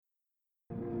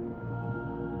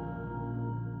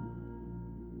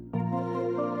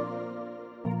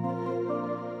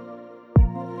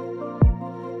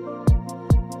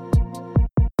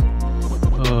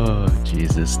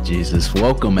Jesus.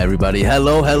 Welcome, everybody.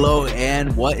 Hello,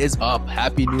 and what is up?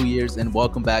 Happy New Year's, and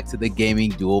welcome back to the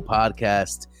Gaming Duo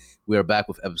Podcast. We are back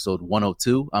with episode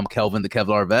 102. I'm Kelvin, the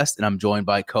Kevlar Vest, and I'm joined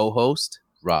by co-host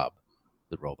Rob,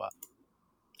 the Robot.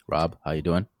 Rob, how you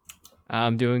doing?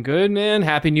 I'm doing good, man.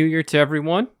 Happy New Year to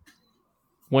everyone.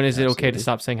 When is it okay to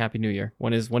stop saying Happy New Year?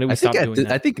 When do we stop doing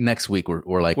that? I think next week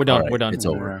we're like, we're done. Right, we're done. It's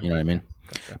over. You know what I mean?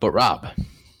 Okay. But Rob,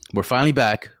 we're finally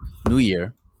back. New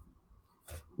Year.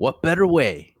 What better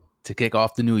way to kick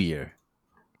off the new year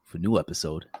for a new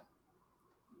episode,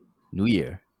 new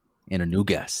year, and a new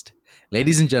guest?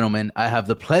 Ladies and gentlemen, I have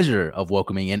the pleasure of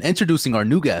welcoming and introducing our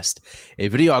new guest, a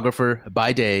videographer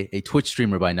by day, a Twitch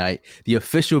streamer by night, the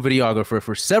official videographer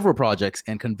for several projects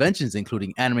and conventions,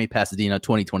 including Anime Pasadena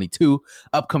 2022,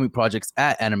 upcoming projects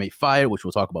at Anime Fire, which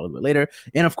we'll talk about a little bit later,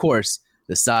 and of course,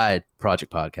 the Side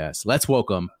Project Podcast. Let's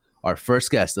welcome our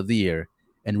first guest of the year,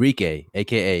 Enrique,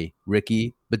 a.k.a.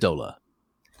 Ricky Bedolla.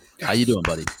 How you doing,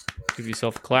 buddy? Give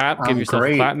yourself a clap. Give yourself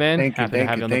a clap, man. Happy to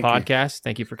have you on the podcast.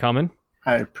 Thank you for coming.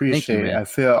 I appreciate it. I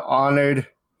feel honored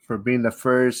for being the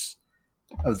first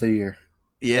of the year.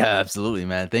 Yeah, absolutely,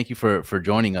 man. Thank you for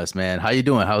joining us, man. How you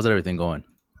doing? How's everything going?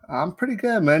 I'm pretty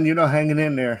good, man. You know, hanging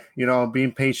in there. You know,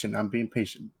 being patient. I'm being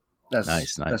patient. That's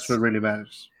nice. That's what really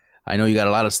matters. I know you got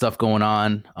a lot of stuff going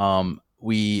on.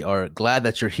 We are glad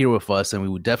that you're here with us, and we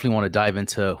would definitely want to dive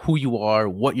into who you are,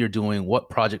 what you're doing,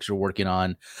 what projects you're working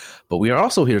on. But we are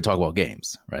also here to talk about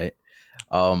games, right?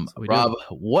 Rob,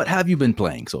 what have you been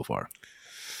playing so far?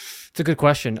 It's a good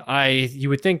question. You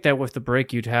would think that with the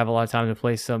break, you'd have a lot of time to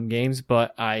play some games,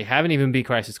 but I haven't even beat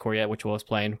Crisis Core yet, which I was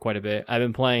playing quite a bit. I've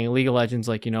been playing League of Legends,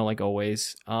 like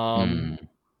always.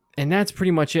 And that's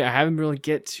pretty much it. I haven't really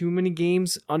get too many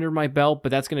games under my belt, but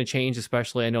that's going to change,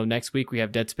 especially I know next week we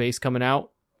have Dead Space coming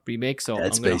out, remake, so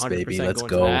Dead I'm going to 100% baby. Let's go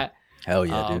go. into that. Hell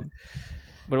yeah, dude.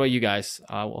 What about you guys?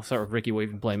 We'll start with Ricky. What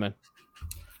have you been playing, man?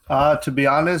 To be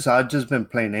honest, I've just been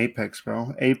playing Apex,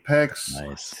 bro. Apex.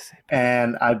 Nice.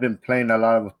 And I've been playing a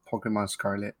lot of Pokemon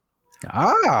Scarlet.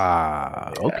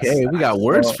 Okay. We got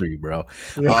words for you, bro.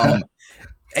 Yeah.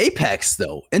 Apex,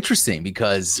 though, interesting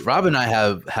because Rob and I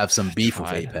have some beef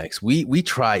with Apex. We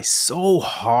try so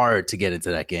hard to get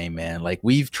into that game, man. Like,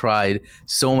 we've tried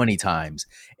so many times,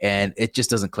 and it just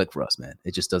doesn't click for us, man.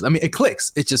 It just doesn't. I mean, it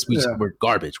clicks. It's just we're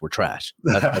garbage. We're trash.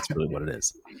 That's really what it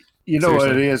is. You know Seriously.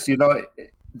 What it is? You know,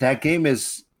 that game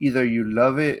is either you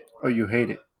love it or you hate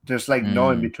it. There's like no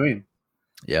in between.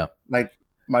 Yeah. Like,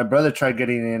 my brother tried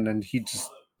getting in, and he's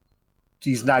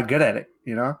not good at it,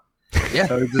 you know? Yeah,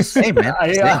 so just, same, man.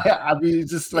 I mean,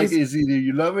 it's just like it's either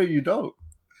you love it or you don't.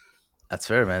 That's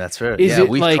fair, man. That's fair. Is it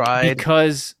we've like tried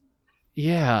because,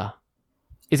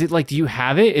 is it like do you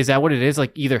have it? Is that what it is?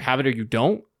 Like either have it or you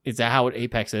don't? Is that how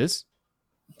Apex is?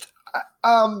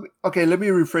 Okay, let me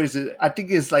rephrase it. I think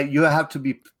it's like you have to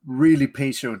be really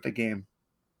patient with the game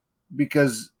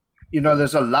because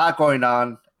there's a lot going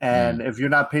on, and if you're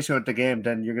not patient with the game,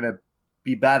 then you're gonna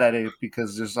be bad at it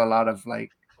because there's a lot of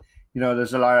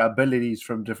there's a lot of abilities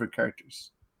from different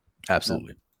characters.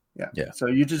 Absolutely. Yeah. So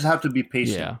you just have to be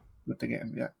patient with the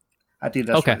game. Yeah. I think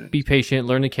that's okay. Be patient,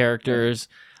 learn the characters.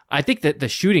 I think that the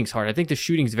shooting's hard. I think the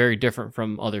shooting's very different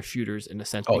from other shooters in a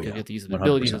sense because you have to use the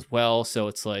abilities as well. So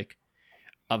it's like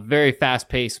a very fast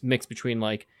paced mix between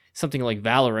like something like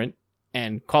Valorant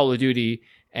and Call of Duty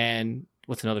and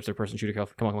what's another third-person shooter?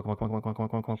 Come on.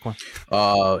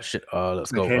 Shit.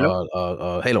 Let's go.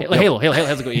 Halo. Halo.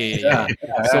 Let's go. Yeah.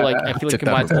 So like, I feel like it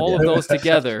combines all of those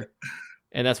together,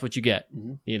 and that's what you get.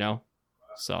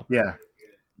 So yeah,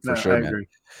 for sure, I man. agree.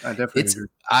 I definitely agree.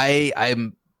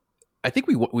 I think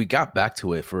we got back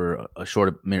to it for a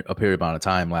period amount of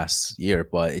time last year,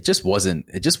 but it just wasn't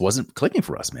clicking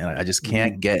for us, man. I just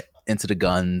can't get into the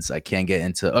guns. I can't get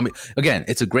into. I mean, again,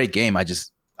 it's a great game.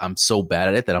 I'm so bad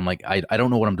at it that I'm like, I don't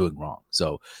know what I'm doing wrong.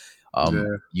 So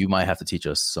you might have to teach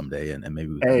us someday and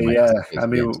maybe. I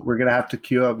mean, we're going to have to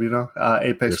queue up,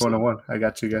 Apex 101. I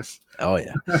got you guys. Oh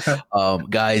yeah.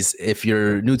 Guys, if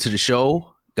you're new to the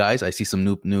show, guys, I see some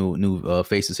new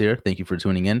faces here. Thank you for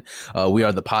tuning in. We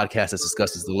are the podcast that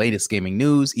discusses the latest gaming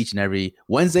news each and every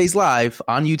Wednesdays live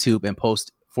on YouTube and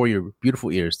post for your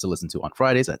beautiful ears to listen to on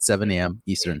Fridays at 7 a.m.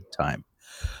 Eastern time.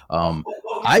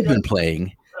 I've been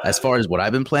playing. As far as what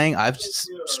I've been playing, I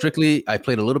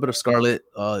played a little bit of Scarlet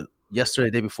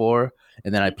yesterday, day before,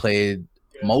 and then I played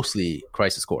mostly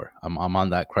Crisis Core. I'm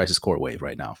on that Crisis Core wave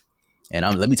right now, and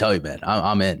let me tell you, man,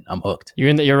 I'm in. I'm hooked.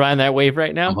 You're riding that wave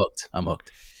right now. I'm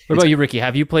hooked. What about you, Ricky?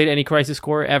 Have you played any Crisis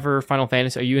Core ever? Final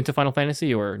Fantasy? Are you into Final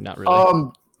Fantasy or not really?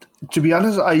 To be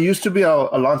honest, I used to be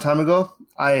a long time ago.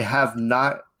 I have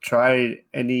not tried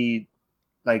any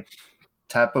those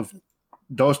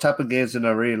type of games in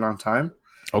a really long time.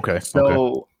 Okay.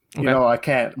 So, Okay. I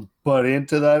can't butt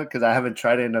into that because I haven't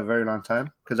tried it in a very long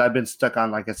time. Because I've been stuck on,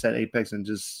 like I said, Apex and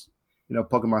just,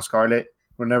 Pokemon Scarlet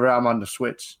whenever I'm on the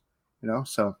Switch,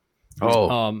 so.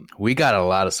 We got a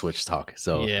lot of Switch talk,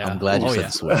 so Yeah. I'm glad you said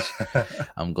the Switch.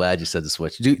 I'm glad you said the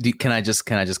Switch. Can I just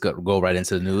go right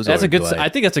into the news? That's a good. I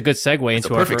think that's a good segue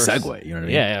into our perfect first segue. You know what I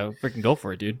mean? Yeah, freaking go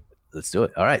for it, dude. Let's do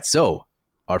it. All right. So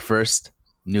our first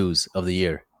news of the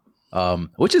year,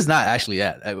 which is not actually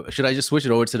yet. Should I just switch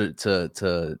it over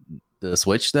to the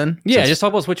Switch then? Yeah, just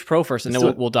talk about Switch Pro first, and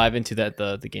then we'll dive into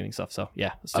the gaming stuff. So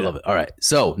yeah, I love it. All right.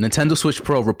 So Nintendo Switch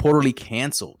Pro reportedly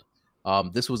canceled.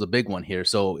 This was a big one here.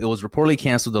 So it was reportedly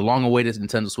canceled, the long-awaited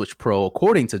Nintendo Switch Pro,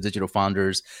 according to digital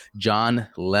founders John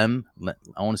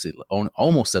almost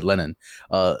said Lennon,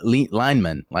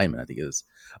 Lineman, I think it is.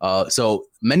 So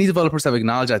many developers have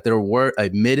acknowledged that there were a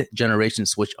mid-generation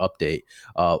Switch update,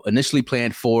 initially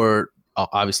planned for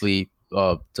obviously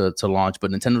to launch,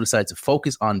 but Nintendo decided to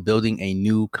focus on building a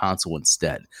new console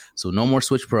instead. So no more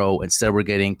Switch Pro. Instead, we're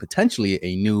getting potentially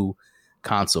a new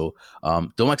console.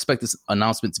 Don't expect this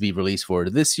announcement to be released for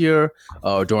this year,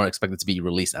 or don't expect it to be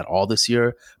released at all this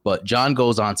year. But John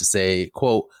goes on to say,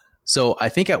 quote, "So I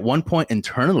think at one point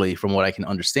internally, from what I can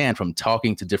understand from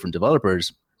talking to different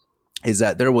developers, is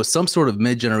that there was some sort of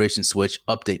mid-generation Switch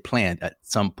update planned at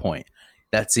some point.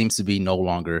 That seems to be no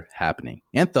longer happening.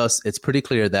 And thus, it's pretty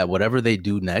clear that whatever they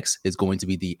do next is going to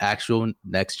be the actual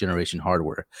next generation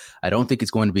hardware. I don't think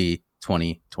it's going to be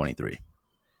 2023.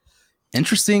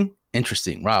 Interesting.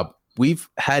 Rob, we've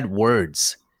had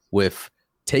words with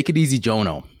Take It Easy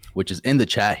Jono, which is in the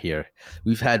chat here.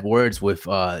 We've had words with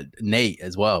Nate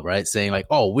as well, right? Saying like,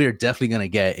 oh, we're definitely going to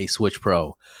get a Switch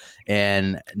Pro.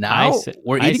 And now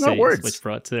we're eating our words. Switch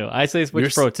Pro too. I say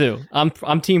Switch Pro too.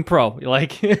 I'm Team Pro.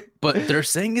 Like, but they're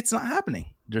saying it's not happening.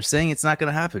 They're saying it's not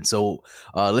going to happen. So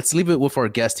let's leave it with our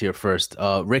guest here first.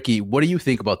 Ricky, what do you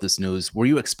think about this news? Were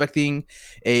you expecting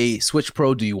a Switch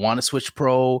Pro? Do you want a Switch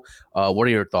Pro? What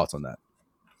are your thoughts on that?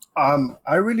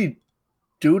 I really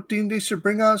do think they should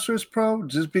bring out a Switch Pro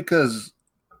just because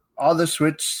all the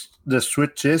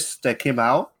Switches that came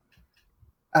out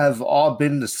have all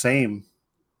been the same.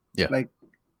 Yeah.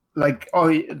 Like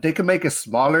they can make it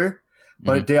smaller,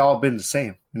 but they all been the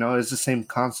same. It's the same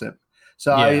concept.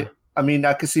 So yeah. I mean,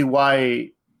 I can see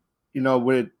why,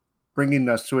 with bringing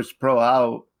the Switch Pro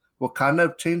out will kind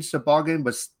of change the ballgame,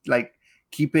 but like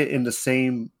keep it in the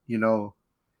same,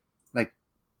 like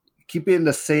keep it in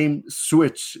the same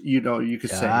Switch. You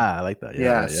could say. I like that.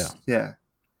 Yeah.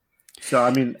 So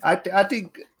I mean, I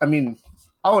think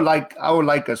I would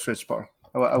like a Switch Pro.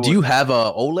 Do you have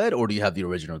a OLED or do you have the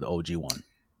original, the OG one?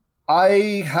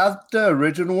 I have the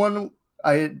original one.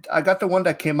 I got the one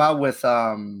that came out with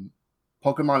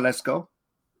Pokemon Let's Go.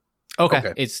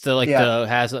 Okay. It's the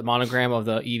has a monogram of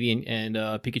the Eevee and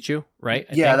Pikachu, right?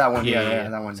 I think. That one. Yeah,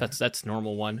 that one. So that's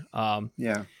normal one.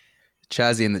 Yeah.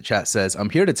 Chazzy in the chat says, I'm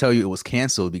here to tell you it was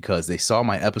canceled because they saw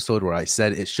my episode where I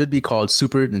said it should be called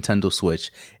Super Nintendo Switch,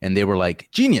 and they were like,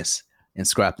 genius, and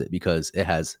scrapped it because it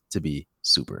has to be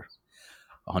super.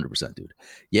 100%, dude.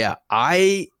 Yeah,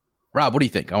 Rob, what do you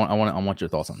think? I want your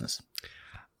thoughts on this.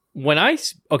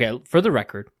 For the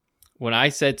record, when I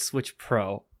said Switch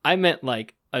Pro, I meant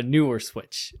like a newer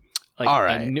Switch. Like all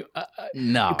right.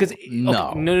 No.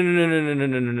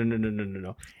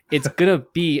 It's gonna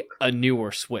be a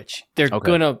newer Switch. They're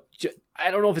gonna.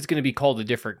 I don't know if it's gonna be called a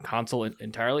different console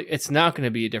entirely. It's not gonna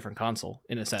be a different console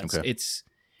in a sense. Okay.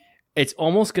 It's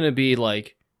almost gonna be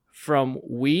like from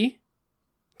Wii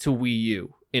to Wii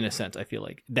U in a sense. I feel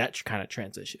like that kind of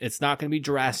transition. It's not gonna be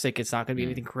drastic. It's not gonna be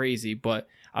anything crazy. But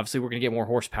obviously, we're gonna get more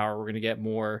horsepower. We're gonna get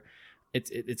more.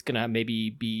 It's gonna maybe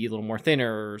be a little more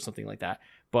thinner or something like that.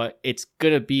 But it's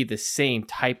gonna be the same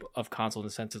type of console in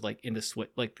the sense of like in the Switch,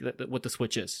 like what the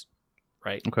Switch is,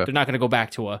 right? Okay. They're not gonna go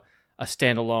back to a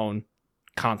standalone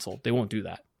console. They won't do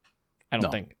that. I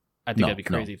think that'd be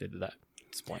crazy if they did that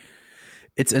at this point.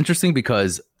 It's interesting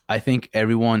because I think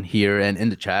everyone here and in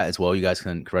the chat as well, you guys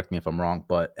can correct me if I'm wrong,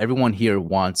 but everyone here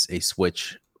wants a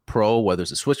Switch Pro, whether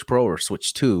it's a Switch Pro or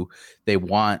Switch 2, they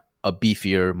want a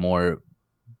beefier, more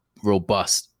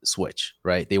robust Switch,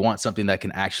 right? They want something that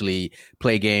can actually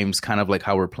play games kind of like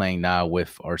how we're playing now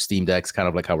with our Steam Decks, kind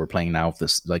of like how we're playing now with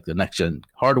this, like the next gen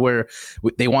hardware.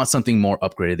 They want something more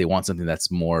upgraded. They want something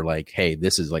that's more like, hey,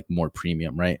 this is like more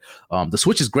premium, right? The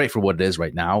Switch is great for what it is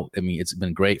right now. I mean, it's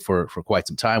been great for quite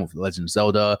some time with Legend of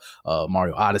Zelda,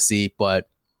 Mario Odyssey, but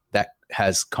that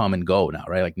has come and go now,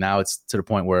 right? Like now it's to the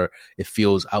point where it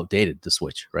feels outdated, the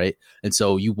Switch, right? And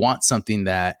so you want something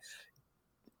that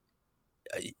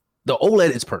the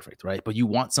OLED is perfect, right? But you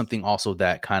want something also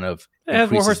that kind of it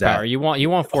has more horsepower. that You want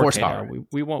 4K horsepower. now.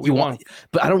 We want.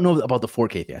 But I don't know about the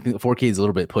 4K thing. I think the 4K is a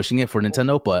little bit pushing it for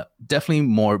Nintendo, but definitely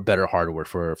more better hardware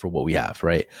for what we have,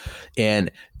 right?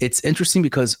 And it's interesting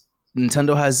because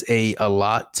Nintendo has a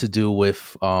lot to do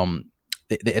with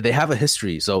they have a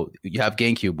history. So you have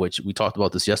GameCube, which we talked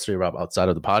about this yesterday, Rob, outside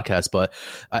of the podcast. But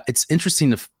it's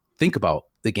interesting to think about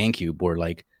the GameCube, where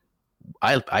like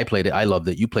I played it, I loved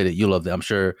it. You played it, you loved it. I'm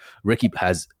sure Ricky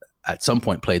has at some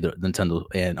point played the Nintendo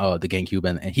and the GameCube,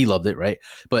 and he loved it, right?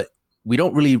 But we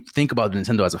don't really think about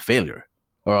Nintendo as a failure,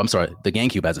 or I'm sorry, the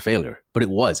GameCube as a failure. But it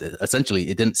was essentially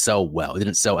it didn't sell well. It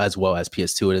didn't sell as well as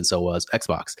PS2. It didn't sell well as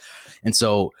Xbox, and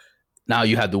so now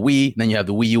you have the Wii, then you have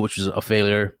the Wii U, which was a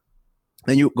failure.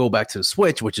 Then you go back to the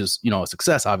Switch, which is, a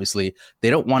success. Obviously,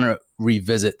 they don't want to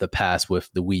revisit the past with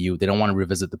the Wii U. They don't want to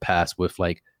revisit the past with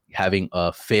like having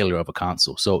a failure of a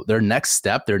console. So their next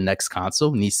step, their next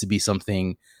console needs to be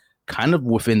something kind of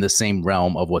within the same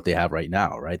realm of what they have right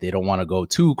now, right? They don't want to go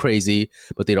too crazy,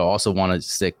 but they don't also want to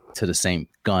stick to the same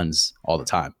guns all the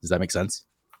time. Does that make sense?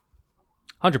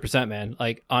 100%, man.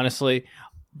 Like, honestly,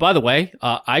 by the way,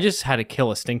 I just had to kill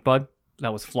a stink bug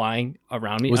that was flying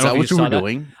around me. Was that what you were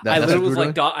doing? I literally was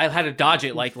like, I had to dodge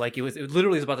it. Like it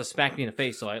literally was about to smack me in the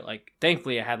face. So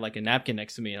thankfully I had like a napkin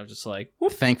next to me. And I was just like,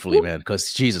 whoop, thankfully, whoop. Man,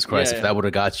 because Jesus Christ, if that would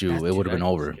have got you, it would have been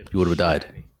over. You would have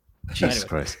died. Jesus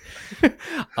Christ.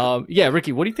 Yeah,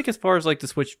 Ricky, what do you think as far as like the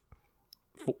Switch,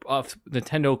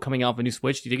 Nintendo coming out with a new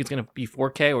Switch? Do you think it's going to be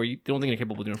 4K, or you don't think they're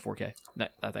capable of doing 4K?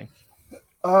 That thing.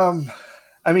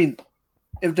 I mean,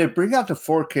 if they bring out the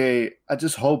 4K, I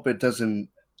just hope it doesn't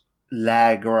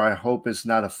lag, or I hope it's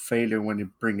not a failure when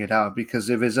you bring it out, because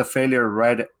if it's a failure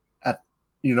right at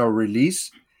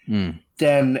release,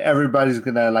 then everybody's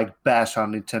gonna like bash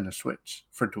on Nintendo Switch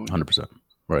for doing 100%.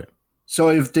 Right. So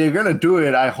if they're gonna do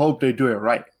it, I hope they do it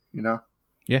right,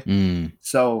 Yeah.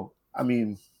 So I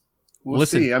mean, we'll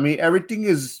see. I mean, everything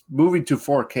is moving to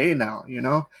 4K now,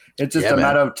 it's just a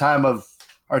matter of time of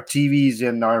our TVs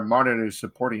and our monitors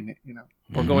supporting it,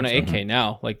 We're going to 8K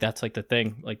now. Like that's like the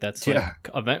thing. Like that's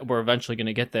we're eventually going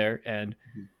to get there. And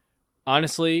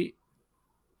honestly,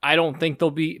 I don't think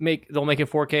they'll make it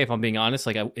 4K. If I'm being honest,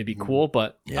 like it'd be cool,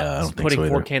 but I don't putting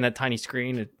think so 4K in that tiny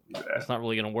screen, it's not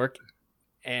really going to work.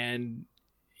 And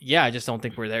I just don't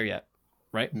think we're there yet.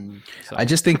 Right. So. I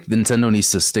just think Nintendo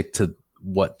needs to stick to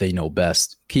what they know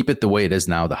best. Keep it the way it is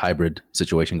now. The hybrid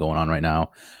situation going on right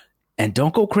now. And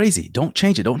don't go crazy. Don't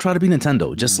change it. Don't try to be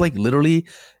Nintendo. Just like literally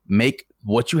make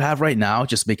what you have right now,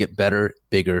 just make it better,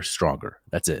 bigger, stronger.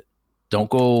 That's it. Don't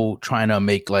go trying to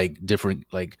make like different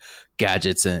like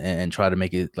gadgets and try to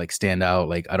make it like stand out.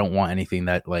 Like I don't want anything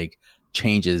that like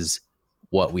changes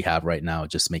what we have right now.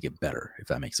 Just make it better, if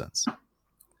that makes sense. You know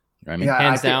what I mean?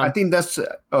 Yeah, I think that's.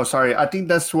 Oh, sorry. I think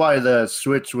that's why the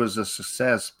Switch was a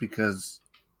success, because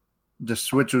the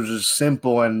Switch was just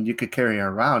simple and you could carry it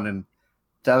around, and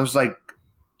that was like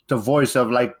the voice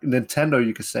of like Nintendo,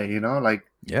 you could say, like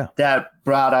that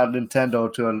brought out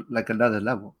Nintendo to like another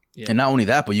level. Yeah. And not only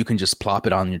that, but you can just plop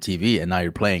it on your TV and now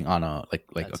you're playing on a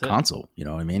console. You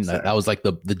know what I mean? That was like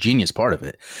the genius part of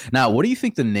it. Now, what do you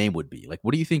think the name would be? Like,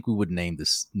 what do you think we would name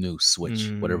this new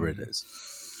Switch, whatever it is?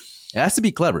 It has to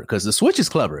be clever, because the Switch is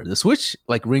clever. The Switch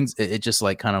like rings, it just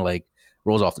like kind of like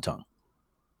rolls off the tongue.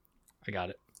 I got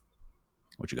it.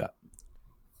 What you got?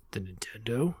 The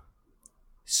Nintendo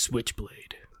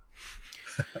Switchblade.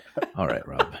 All right,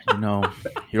 Rob.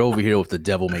 You're over here with the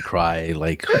Devil May Cry,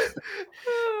 like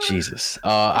Jesus.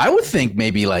 I would think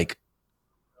maybe like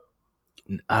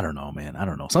I don't know, man. I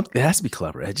don't know. Something, it has to be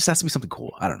clever. It just has to be something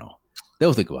cool. I don't know.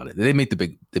 They'll think about it. They make the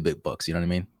big bucks. You know what I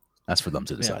mean? That's for them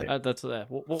to decide. Yeah, that's that.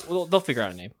 They'll figure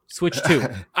out a name. Switch 2.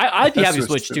 I'd be happy with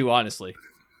Switch 2, honestly.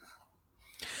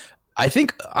 I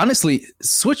think honestly,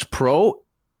 Switch Pro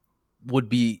would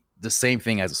be the same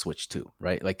thing as a Switch 2,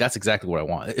 right? Like that's exactly what I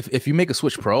want. If you make a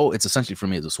Switch Pro, it's essentially for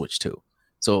me as a Switch 2.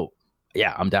 So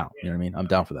yeah, I'm down. You know what I mean? I'm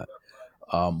down for that.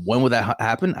 When would that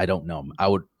happen? I don't know. I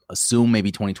would assume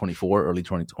maybe 2024, early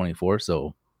 2024.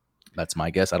 So that's my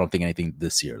guess. I don't think anything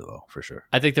this year though, for sure.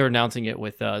 I think they're announcing it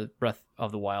with Breath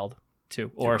of the Wild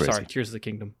too, or sorry, Tears of the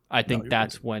Kingdom. I think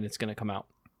that's crazy. When it's going to come out.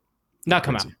 Not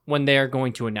come out, when they're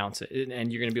going to announce it,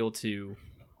 and you're going to be able to.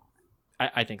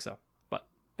 I think so, but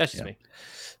that's just me.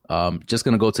 Just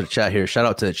gonna go to the chat here. Shout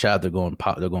out to the chat. They're going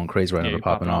crazy right now. They're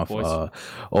popping off.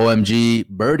 OMG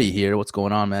Birdie here. What's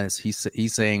going on, man?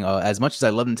 He's saying as much as I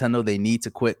love Nintendo, they need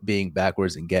to quit being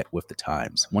backwards and get with the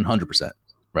times. 100%.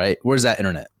 Right? Where's that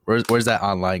internet? Where's that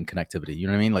online connectivity? You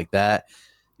know what I mean? Like that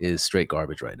is straight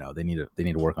garbage right now. They need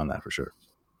to work on that for sure.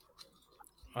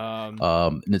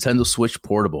 Nintendo Switch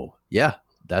Portable. Yeah,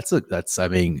 I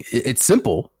mean, it's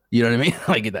simple. You know what I mean?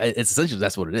 Like it's essentially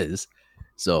that's what it is.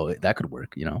 So that could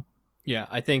work. You know? Yeah,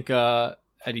 I think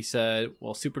Eddie said,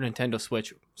 well, Super Nintendo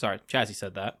Switch. Sorry, Chazzy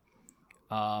said that.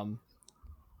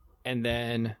 And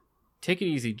then Take It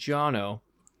Easy Jono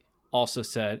also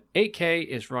said 8K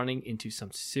is running into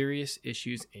some serious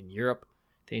issues in Europe.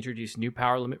 They introduced new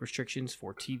power limit restrictions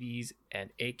for TVs, and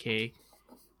 8K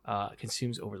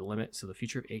consumes over the limit. So the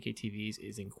future of 8K TVs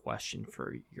is in question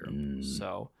for Europe.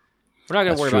 So we're not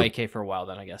going to worry about 8K for a while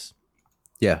then, I guess.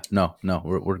 Yeah, no,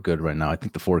 we're good right now. I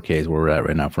think the 4K is where we're at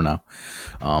right now for now.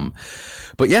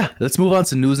 But yeah, let's move on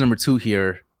to news number 2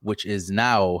 here, which is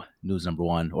now news number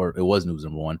 1, or it was news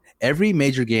number 1. Every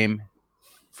major game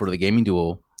for the gaming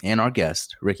duo and our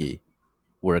guest, Ricky,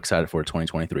 we're excited for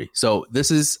 2023. So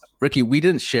this is, Ricky, we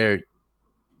didn't share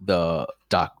the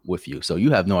doc with you, so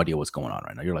you have no idea what's going on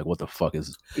right now. You're like, what the fuck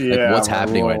is what's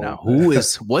happening right now?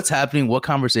 What's happening? What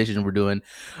conversation we're doing?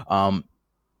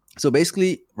 So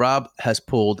basically, Rob has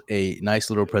pulled a nice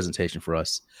little presentation for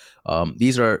us.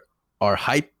 These are our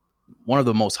hype, one of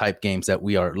the most hype games that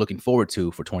we are looking forward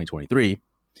to for 2023.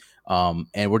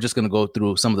 And we're just going to go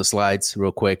through some of the slides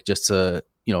real quick just to,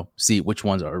 see which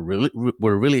ones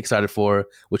we're really excited for,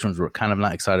 which ones we're kind of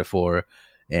not excited for.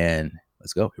 And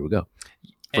let's go. Here we go.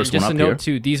 First and just a note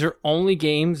too, these are only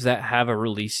games that have a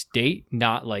release date,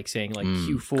 not like saying like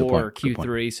Q4 or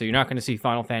Q3. So you're not going to see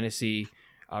Final Fantasy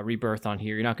Rebirth on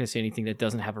here. You're not going to see anything that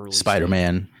doesn't have a release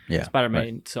Spider-Man. date. Yeah. Spider-Man.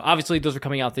 Right. So obviously those are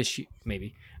coming out this year,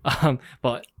 maybe.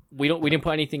 But we didn't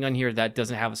put anything on here that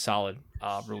doesn't have a solid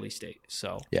release date.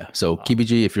 So yeah. So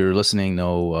KBG, if you're listening,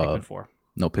 no Pikmin 4.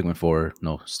 No Pikmin 4,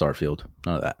 no Starfield,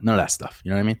 none of that stuff.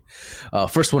 You know what I mean?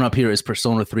 First one up here is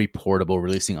Persona 3 Portable,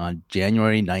 releasing on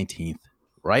January 19th,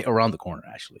 right around the corner,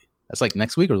 actually. That's like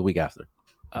next week or the week after?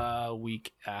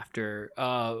 Week after.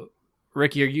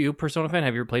 Ricky, are you a Persona fan?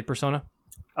 Have you ever played Persona?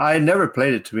 I never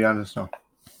played it, to be honest, no.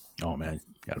 Oh, man. You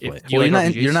gotta play it.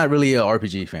 Well, you're not really an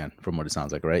RPG fan, from what it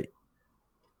sounds like, right?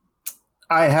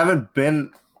 I haven't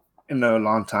been in a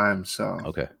long time, so...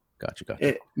 Okay.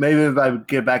 Gotcha. Maybe if I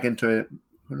get back into it,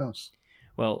 who knows?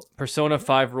 Well, Persona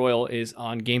 5 Royal is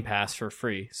on Game Pass for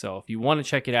free. So if you want to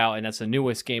check it out, and that's the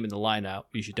newest game in the lineup,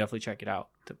 you should definitely check it out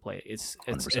to play it. It's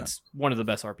one of the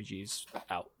best RPGs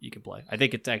out you can play. I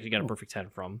think it's actually got a perfect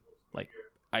 10 from like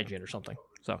IGN or something.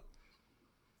 So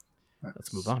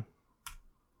let's move on.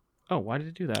 Oh, why did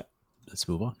it do that? Let's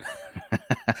move on.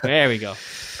 There we go.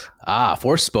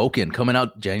 Forspoken coming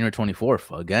out January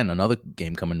 24th. Again, another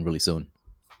game coming really soon.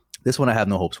 This one I have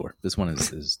no hopes for. This one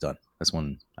is done. This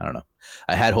one, I don't know.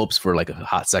 I had hopes for like a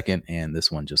hot second, and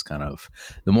this one just kind of,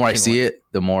 the more I see it,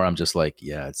 the more I'm just like,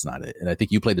 yeah, it's not it. And I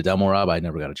think you played the demo, Rob. I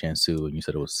never got a chance to, and you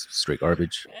said it was straight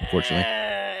garbage, unfortunately.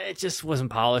 It just wasn't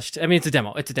polished. I mean, it's a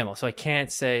demo, so I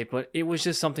can't say, but it was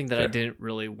just something that I didn't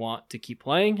really want to keep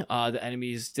playing. The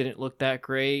enemies didn't look that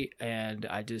great, and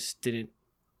I just didn't.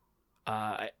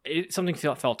 Something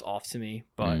felt off to me,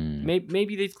 but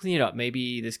maybe they clean it up.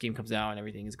 Maybe this game comes out and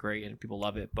everything is great and people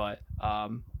love it, but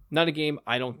not a game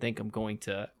I don't think I'm going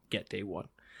to get day one.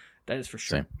 That is for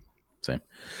sure. Same.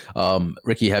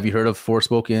 Ricky, have you heard of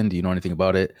Forspoken? Do you know anything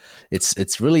about it?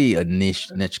 It's really a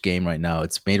niche game right now.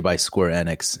 It's made by Square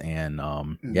Enix, and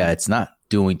it's not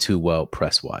doing too well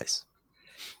press wise.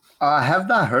 I have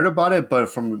not heard about it, but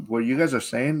from what you guys are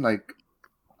saying, like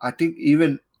I think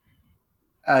even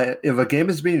if a game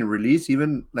is being released,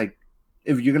 even like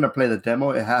if you're gonna play the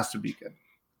demo, it has to be good.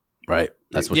 Right.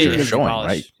 That's what you're showing,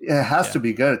 right? It has to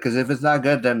be good, because if it's not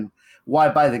good, then why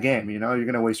buy the game? You're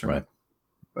gonna waste your money.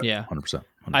 But, 100%.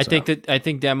 I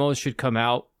think demos should come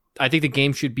out. I think the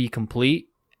game should be complete,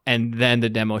 and then the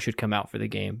demo should come out for the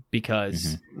game,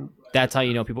 because that's how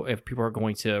you know if people are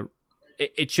going to.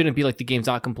 It shouldn't be like the game's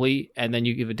not complete, and then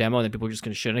you give a demo, and then people are just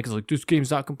going to shit on it because like this game's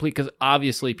not complete. Because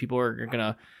obviously, people are going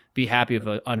to be happy with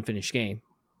an unfinished game.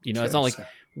 It's not like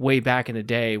way back in the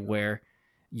day where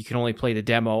you can only play the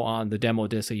demo on the demo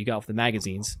disc that you got with the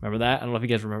magazines. Remember that? I don't know if you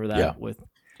guys remember that.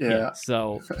 Yeah.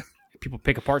 So people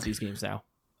pick apart these games now.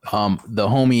 The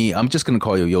homie, I'm just gonna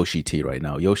call you Yoshi T right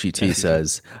now. Yoshi T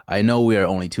says, "I know we are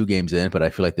only 2 games in, but I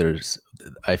feel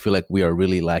like we are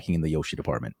really lacking in the Yoshi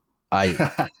department." I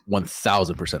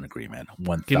 1000% agree, man.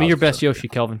 1000%. Give me your best Yoshi,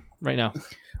 Kelvin, right now.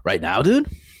 Right now, dude?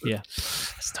 Yeah,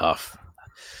 it's tough.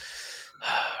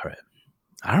 All right,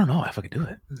 I don't know if I could do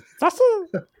it.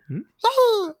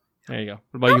 There you go.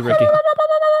 What about you, Ricky?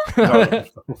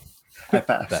 I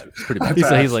passed. That's pretty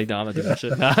bad. He's like, no, I'm not doing that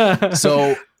shit.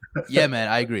 So. Yeah, man,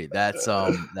 I agree. That's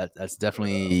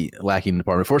definitely lacking in the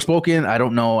department. Forspoken, I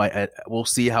don't know. We'll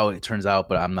see how it turns out,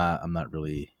 but I'm not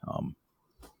really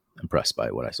impressed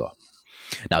by what I saw.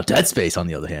 Now, Dead Space, on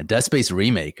the other hand, Dead Space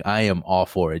remake, I am all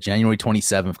for it. January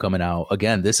 27th coming out.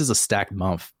 Again, this is a stacked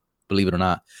month, believe it or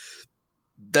not.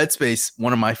 Dead Space,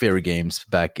 one of my favorite games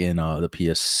back in the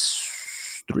PS3.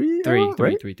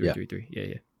 Three.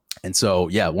 Yeah. And so,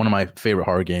 yeah, one of my favorite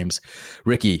horror games.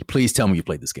 Ricky, please tell me you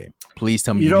played this game. Please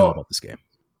tell me you know about this game.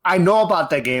 I know about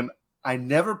that game. I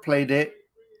never played it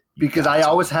because I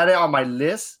always had it on my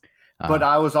list, but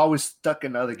I was always stuck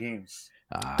in other games.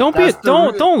 Don't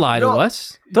lie to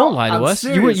us. Don't lie to us.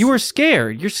 Serious. You were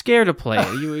scared. You're scared to play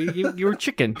it. You were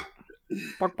chicken.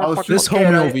 I was this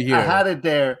scared. homie over here. I had it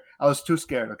there. I was too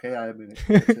scared. Okay, I admit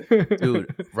it.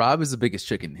 Dude, Rob is the biggest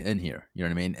chicken in here. You know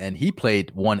what I mean? And he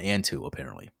played 1 and 2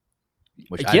 apparently.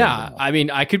 Which I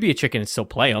mean, I could be a chicken and still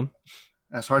play them.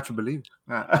 That's hard to believe.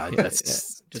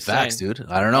 That's facts, dude.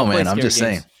 I don't know, man. I'm just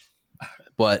saying.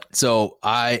 But so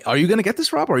are you gonna get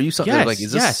this, Rob? Or are you something yes, like?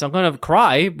 Is this? Yes, I'm gonna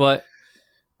cry, but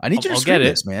I need you to scream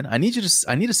this, man. I need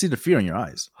to see the fear in your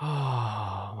eyes.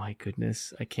 Oh my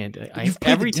goodness, I can't.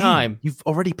 Every time you've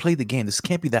already played the game, this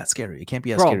can't be that scary. It can't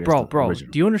be as scary. Bro.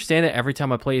 Original. Do you understand that every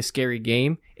time I play a scary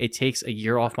game, it takes a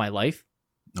year off my life?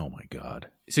 Oh my god.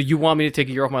 So you want me to take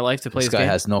a year off my life to play this guy game?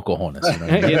 Has no cojones.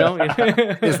 You know?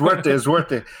 It's worth it. It's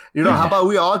worth it. You know, how about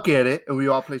we all get it and we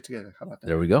all play together? How about that?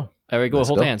 There we go. There we go. Let's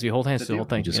hold hands. We hold hands to the whole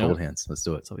thing. Just hold hands. Let's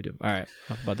do it. That's what we do. All right.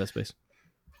 Talk about Dead Space.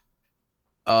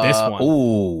 This one.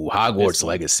 Ooh, Hogwarts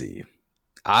Legacy.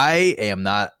 I am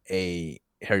not a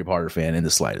Harry Potter fan in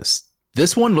the slightest.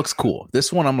 This one looks cool.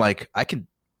 This one, I'm like, I can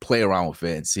play around with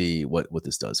it and see what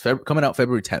this does. Coming out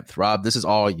February 10th. Rob, this is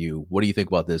all you. What do you think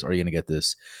about this? Are you going to get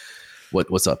this?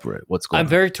 What's up for it? What's going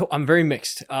on? I'm very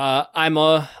mixed. I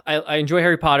enjoy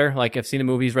Harry Potter. Like, I've seen the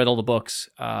movies, read all the books,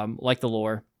 like the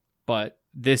lore, but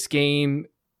this game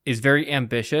is very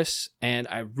ambitious and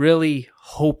I really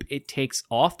hope it takes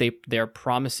off. They're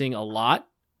promising a lot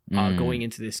going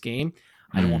into this game.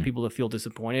 I don't want people to feel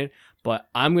disappointed, but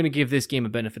I'm going to give this game a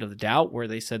benefit of the doubt where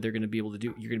they said you're going to be able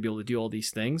to do all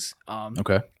these things.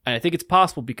 Okay. And I think it's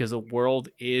possible because the world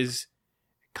is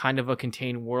kind of a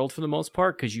contained world for the most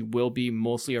part, because you will be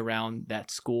mostly around that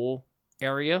school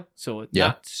area. So it's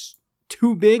not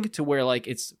too big to where like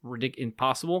it's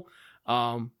impossible.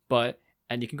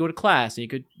 And you can go to class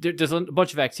and there's a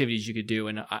bunch of activities you could do.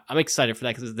 And I'm excited for that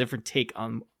because it's a different take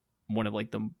on one of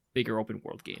like the bigger open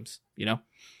world games, you know?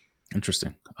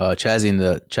 Interesting. Chazzy in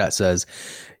the chat says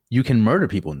you can murder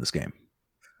people in this game.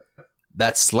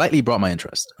 That slightly brought my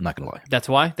interest. I'm not gonna lie. That's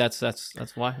why. That's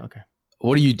why. Okay.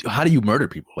 How do you murder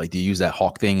people? Like, do you use that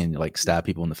hawk thing and like stab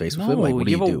people in the face with it? Like, what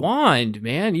do you do? You have a wand,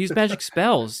 man. Use magic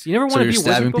spells. You never want to be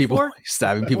stabbing people, before?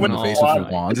 stabbing people in the face with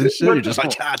your wands and shit. You're just like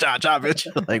cha cha cha, bitch.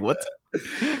 Like what?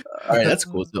 All right, that's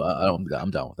cool. So I'm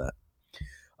down with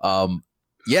that.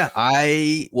 Yeah,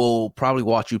 I will probably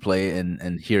watch you play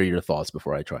and hear your thoughts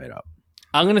before I try it out.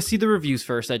 I'm gonna see the reviews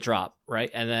first that drop,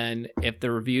 right? And then if the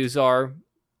reviews are,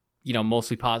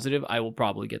 mostly positive, I will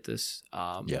probably get this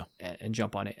and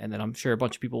jump on it. And then I'm sure a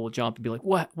bunch of people will jump and be like,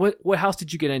 what house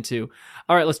did you get into?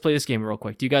 All right, let's play this game real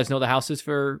quick. Do you guys know the houses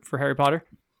for Harry Potter?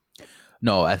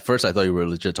 No, at first I thought you were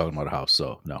legit talking about a house,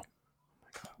 so no.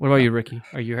 What about you, Ricky?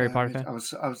 Are you a Harry Potter fan? I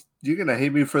was you're gonna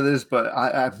hate me for this, but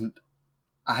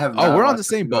I have not we're on the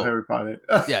same boat. Harry Potter.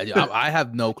 Yeah, I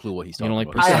have no clue what he's talking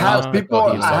about. I have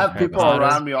people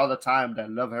around me all the time that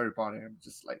love Harry Potter. I'm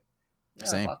just like,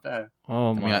 same. About that.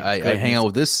 Oh my! I hang out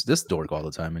with this dork all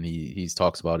the time, and he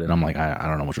talks about it. And I'm like, I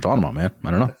don't know what you're talking about, man.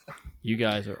 I don't know. You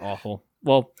guys are awful.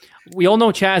 Well, we all know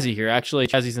Chazzy here. Actually,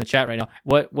 Chazzy's in the chat right now.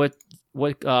 What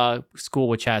school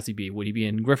would Chazzy be? Would he be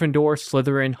in Gryffindor,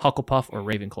 Slytherin, Hufflepuff, or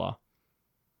Ravenclaw?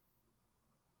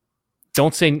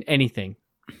 Don't say anything,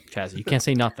 Chazzy. You can't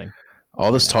say nothing.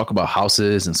 All this talk about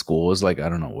houses and schools, like I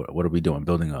don't know, what are we doing?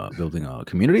 Building a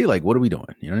community? Like what are we doing?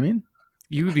 You know what I mean?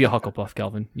 You would be a Hufflepuff,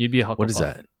 Kelvin. You'd be a Hufflepuff. What is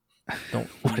that? Don't.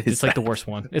 It's like the worst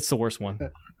one. It's the worst one.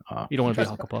 You don't want to be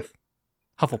a Hufflepuff.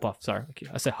 Hufflepuff. Sorry,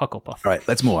 I said Hufflepuff. All right,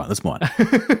 let's move on.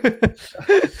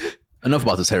 Enough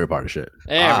about this Harry Potter shit.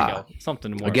 There we go.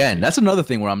 Something more. Again, that's another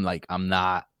thing where I'm like, I'm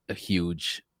not a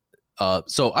huge.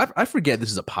 So I forget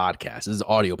this is a podcast. This is an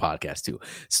audio podcast too.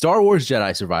 Star Wars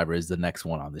Jedi Survivor is the next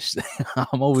one on this.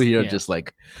 I'm over here just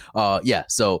like,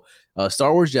 So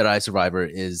Star Wars Jedi Survivor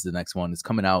is the next one. It's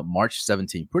coming out March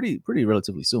 17th, pretty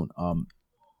relatively soon. I'm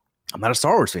not a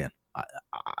Star Wars fan.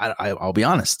 I'll be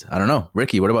honest. I don't know.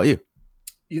 Ricky, what about you?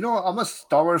 I'm a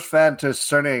Star Wars fan to a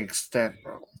certain extent,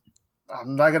 bro.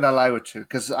 I'm not gonna lie with you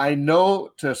because I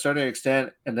know to a certain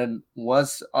extent, and then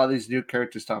once all these new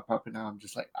characters start popping out, I'm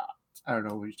just like, I don't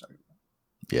know what you're talking about.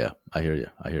 Yeah, I hear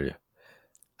you.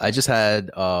 I just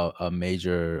had a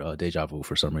major deja vu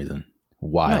for some reason.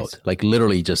 Wild, nice. Like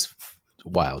literally just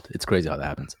wild. It's crazy how that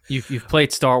happens. You've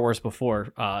played Star Wars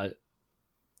before,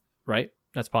 right?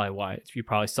 That's probably why you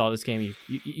probably saw this game.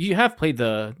 You have played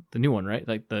the new one, right?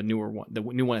 Like the newer one, the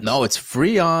new one. No, it's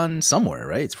free on somewhere,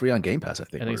 right? It's free on Game Pass, I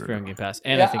think. I think it's free on Game Pass,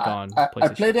 and I think on PlayStation. I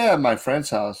played it at my friend's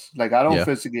house. Like I don't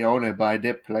physically own it, but I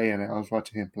did play it. I was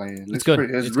watching him play it. It's good.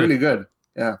 It's really good.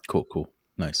 Yeah. Cool.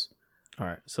 Nice. All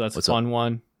right, so that's a fun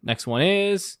one. Next one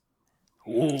is.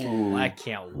 Ooh, I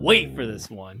can't wait for this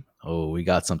one. Oh, we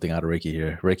got something out of Ricky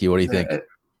here. Ricky, what do you think?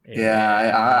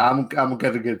 I'm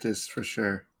gonna get this for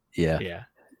sure. Yeah.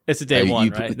 It's a day one,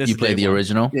 right? You played the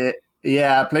original?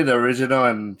 Yeah, I played the original,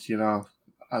 and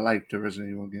I like the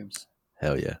Resident Evil games.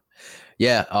 Hell yeah.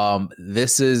 Yeah,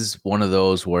 this is one of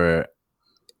those where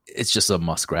it's just a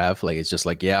must grab. Like it's just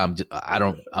like, I'm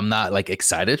not like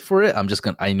excited for it. I'm just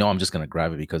gonna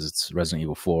grab it because it's Resident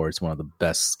Evil 4. It's one of the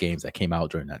best games that came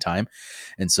out during that time.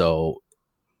 And so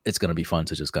it's gonna be fun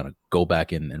to just kind of go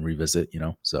back and revisit,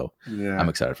 So I'm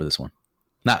excited for this one.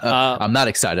 I'm not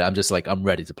excited. I'm just like, I'm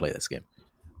ready to play this game.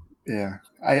 Yeah.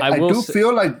 I do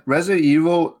feel like Resident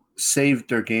Evil saved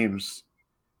their games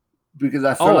because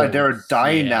I feel like they were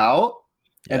dying out,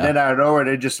 and then out of nowhere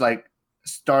they just like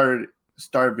started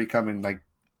becoming like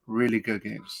really good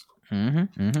games.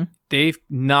 They've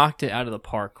knocked it out of the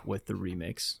park with the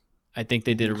remakes. I think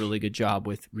they did a really good job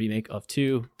with remake of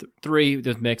 2, 3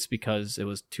 was mixed because it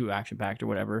was too action packed or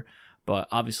whatever, but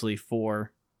obviously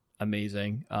 4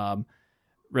 amazing.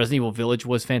 Resident Evil Village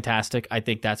was fantastic. I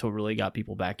think that's what really got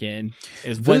people back in.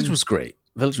 Village was great.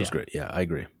 Was great. Yeah, I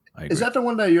agree. Is that the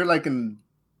one that you're like in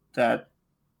that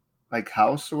like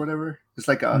house or whatever? It's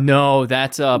like a no.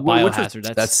 That's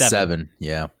Biohazard. That's 7.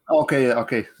 Yeah.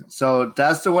 Okay. So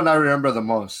that's the one I remember the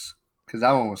most because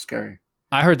that one was scary.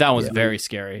 I heard that one's very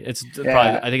scary. It's probably,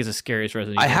 I think it's the scariest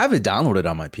Resident Evil. I have it downloaded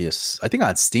on my PS. I think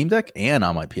on Steam Deck and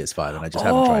on my PS5, and I just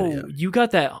haven't tried it yet. You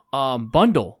got that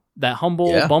bundle. That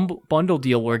bundle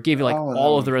deal where it gave you like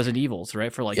all of the Resident Evils,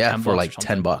 right? For like $10 for like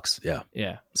 $10.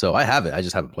 Yeah. So I have it. I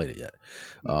just haven't played it yet.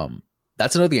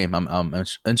 That's another game I'm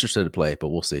interested to play, but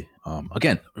we'll see.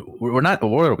 Again, we're not.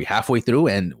 Where are we halfway through?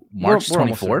 And March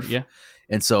 24th. Yeah.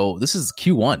 And so this is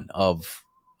Q1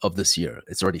 of this year.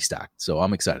 It's already stacked. So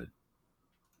I'm excited.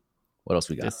 What else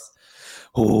we got?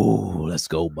 Oh, let's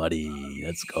go, buddy.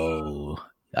 Let's go.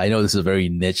 I know this is a very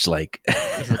niche, like,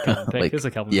 but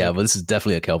this is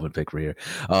definitely a Kelvin pick right here.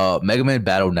 Mega Man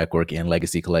Battle Network and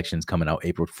Legacy Collections coming out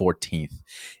April 14th,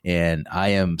 and I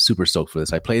am super stoked for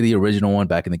this. I played the original one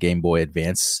back in the Game Boy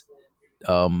Advance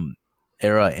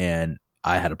era, and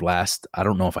I had a blast. I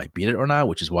don't know if I beat it or not,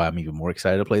 which is why I'm even more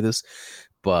excited to play this.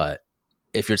 But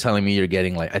if you're telling me you're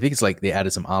getting like, I think it's like they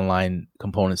added some online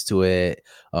components to it.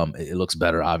 It looks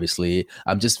better, obviously.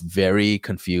 I'm just very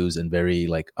confused and very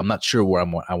like, I'm not sure where I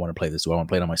want to play this. Do I want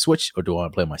to play it on my Switch or do I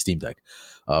want to play on my Steam Deck?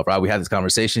 Rob, we had this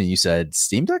conversation. You said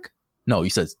Steam Deck? No, you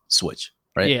said Switch,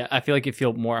 right? Yeah, I feel like you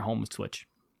feel more at home with Switch.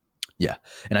 Yeah,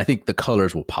 and I think the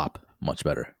colors will pop much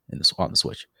better on the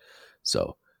Switch.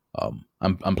 So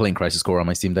I'm playing Crisis Core on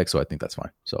my Steam Deck, so I think that's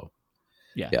fine. So.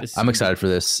 Yeah, I'm excited for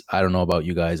this. I don't know about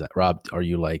you guys. Rob, are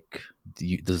you like,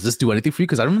 does this do anything for you?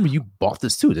 Because I remember you bought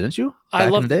this too, didn't you? I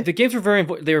love the games. They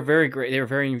were very great. They were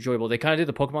very enjoyable. They kind of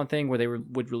did the Pokemon thing where they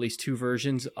would release 2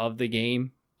 versions of the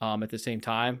game at the same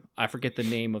time. I forget the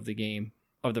name of the game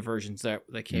of the versions that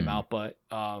came out, but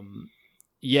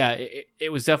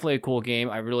it was definitely a cool game.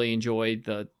 I really enjoyed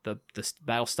the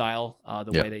battle style,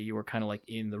 the way that you were kind of like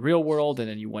in the real world and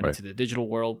then you went into the digital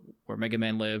world where Mega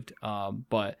Man lived.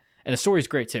 And the story's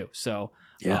great too. So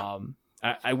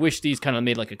I wish these kind of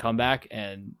made like a comeback.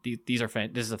 And these are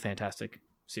this is a fantastic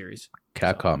series.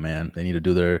 Capcom, man, they need to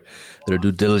do their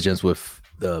due diligence with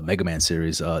the Mega Man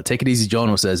series. Take It Easy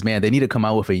Jono says, man, they need to come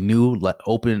out with a new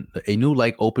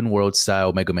open world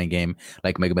style Mega Man game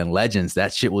like Mega Man Legends.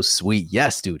 That shit was sweet.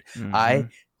 Yes, dude. Mm-hmm. I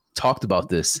talked about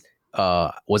this.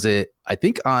 Was it, I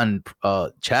think on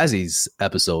Chazzy's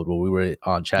episode where we were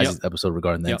on Chazzy's episode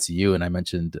regarding the NCU, and I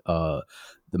mentioned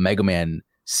the Mega Man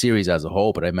series as a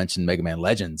whole, but I mentioned Mega Man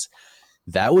Legends.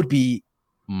 That would be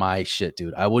my shit,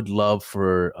 dude. I would love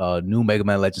for new Mega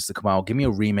Man Legends to come out. Give me a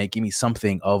remake. Give me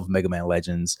something of Mega Man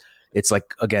Legends. It's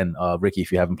like, again, Ricky,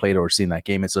 if you haven't played or seen that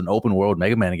game, it's an open world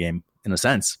Mega Man game in a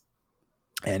sense.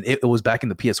 And it was back in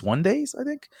the PS1 days, I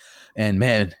think. And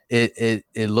man, it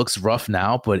looks rough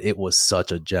now, but it was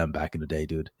such a gem back in the day,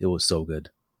 dude. It was so good.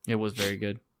 It was very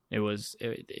good.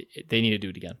 They need to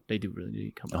do it again. They do really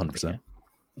need to come out 100%. again.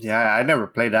 Yeah, I never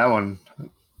played that one.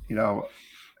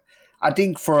 I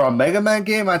think for a Mega Man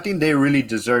game, I think they really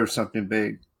deserve something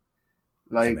big.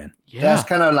 Like, that's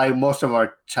kind of like most of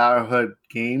our childhood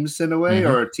games in a way,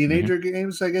 or teenager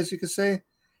games, I guess you could say.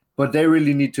 but they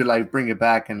really need to like bring it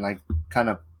back and like kind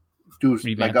of do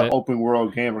Revamp like an it. open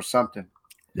world game or something.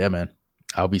 Yeah, man.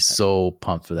 I'll be so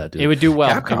pumped for that, dude. It would do well.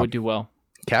 Capcom. It would do well.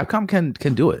 Capcom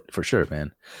can do it for sure,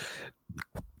 man.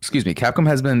 Excuse me. Capcom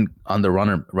has been on the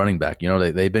running back. You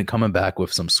know, they've been coming back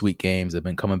with some sweet games. They've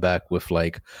been coming back with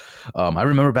like, I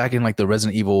remember back in like the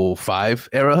Resident Evil 5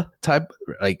 era type,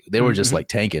 like they were just like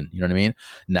tanking. You know what I mean?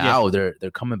 Now they're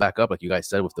coming back up, like you guys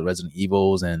said, with the Resident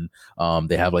Evils, and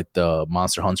they have like the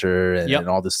Monster Hunter and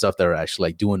all this stuff that are actually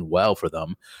like doing well for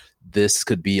them. This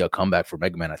could be a comeback for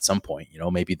Mega Man at some point. You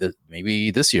know, maybe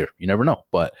this year. You never know.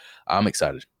 But I'm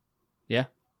excited. Yeah.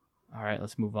 All right,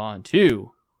 let's move on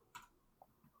to.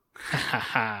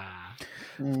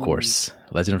 Of course,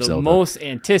 Legend of the Zelda, most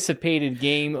anticipated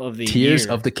game of the Tears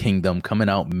year. of the Kingdom, coming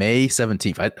out May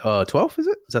 17th. 12 is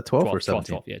it? Is that 12 or 17?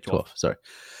 12, yeah, 12. Sorry.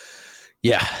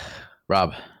 Yeah,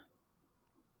 Rob.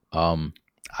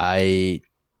 I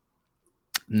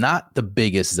not the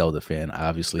biggest Zelda fan,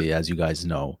 obviously, as you guys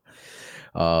know.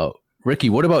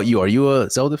 Ricky, what about you? Are you a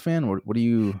Zelda fan? What do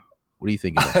you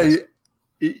think about this?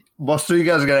 Most of you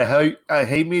guys are gonna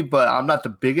hate me, but I'm not the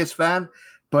biggest fan.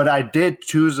 But I did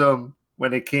choose them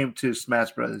when it came to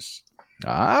Smash Brothers.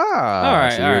 All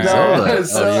right. Zelda.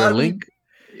 So, you're Link.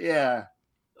 Yeah.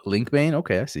 Link Bane.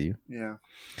 Okay, I see you.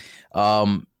 Yeah.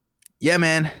 Yeah,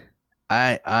 man.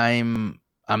 I'm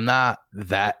not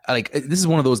that like. This is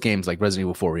one of those games like Resident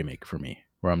Evil 4 remake for me,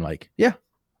 where I'm like, yeah,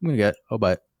 I'm gonna get it. I'll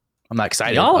buy it. I'm not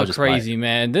excited. Y'all I'll are just crazy,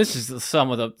 man. This is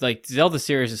some of the like Zelda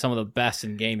series is some of the best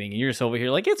in gaming, and you're just over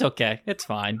here like it's okay, it's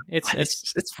fine,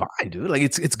 it's fine, dude. Like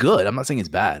it's good. I'm not saying it's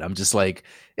bad. I'm just like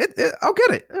I'll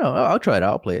get it. You know, I'll try it.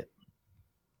 I'll play it.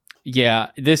 Yeah,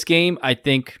 this game I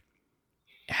think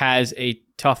has a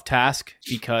tough task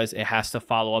because it has to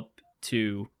follow up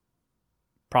to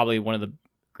probably one of the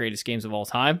greatest games of all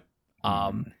time.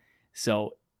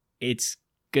 So it's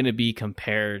gonna be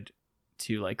compared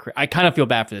to like I kind of feel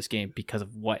bad for this game because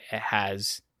of what it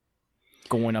has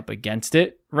going up against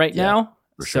it right now.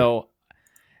 Sure. So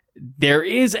there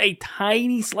is a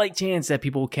tiny slight chance that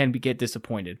people can get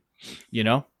disappointed, you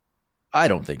know? I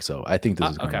don't think so. I think this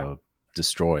is going to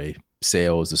destroy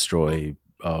sales, destroy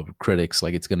critics.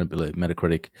 Like it's going to be like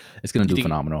Metacritic. It's going to do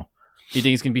phenomenal. You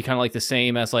think it's going to be kind of like the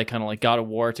same as like kind of like God of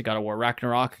War to God of War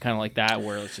Ragnarok, kind of like that,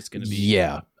 where it's just going to be.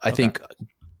 Yeah, I think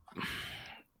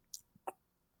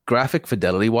graphic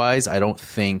fidelity wise, I don't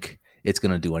think it's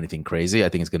going to do anything crazy. I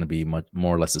think it's going to be much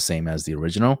more or less the same as the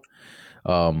original.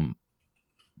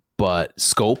 But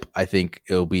scope, I think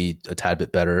it'll be a tad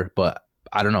bit better. But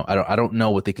I don't know. I don't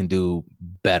know what they can do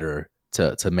better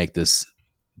to make this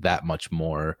that much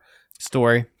more.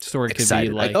 Story could be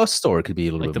like story could be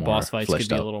a little bit the more boss fights could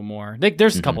be out. A little more.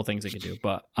 There's a couple things they could do,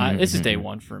 but this is day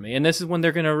one for me, and this is when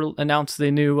they're going to announce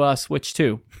the new Switch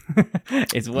 2.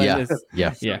 It's when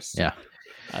yeah.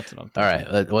 That's what I'm thinking.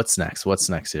 All right, what's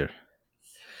next here?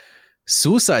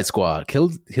 Suicide Squad, Kill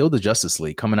the Justice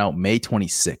League, coming out May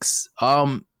 26th.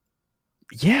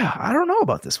 Yeah, I don't know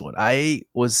about this one. I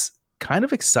was kind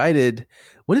of excited.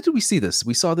 When did we see this?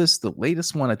 We saw this. The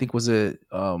latest one, I think, was it.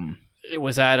 It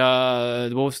was at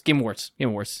what was Game Awards?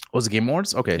 Was it Game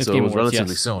Awards? Okay, so it was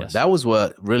relatively soon. Yes. That was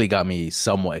what really got me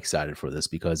somewhat excited for this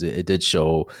because it did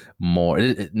show more.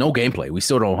 No gameplay. We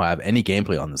still don't have any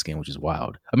gameplay on this game, which is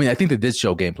wild. I mean, I think they did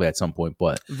show gameplay at some point,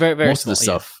 but very most of the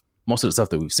stuff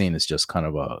that we've seen is just kind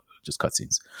of just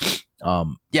cutscenes.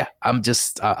 Yeah,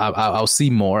 I'll see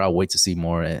more. I'll wait to see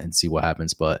more and see what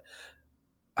happens, but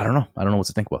I don't know. I don't know what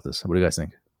to think about this. What do you guys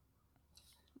think?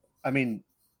 I mean,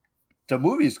 the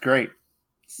movie's great.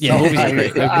 Yeah, the movies are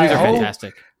great. The movies are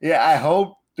fantastic. Yeah, I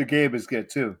hope the game is good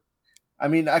too. I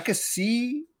mean, I could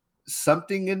see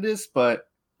something in this, but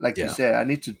like you said, I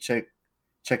need to check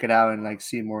it out and like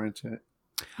see more into it.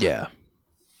 Yeah.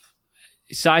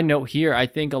 Side note here, I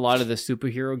think a lot of the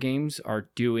superhero games are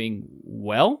doing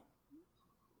well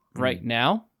right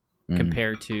now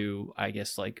compared to, I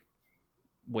guess, like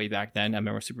way back then. I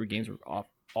remember super games were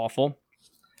awful.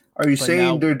 Are you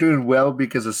saying they're doing well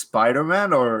because of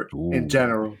Spider-Man or in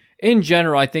general? In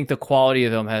general, I think the quality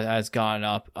of them has gone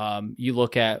up. You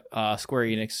look at Square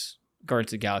Enix Guardians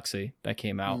of the Galaxy that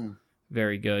came out,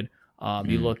 very good.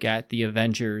 You look at the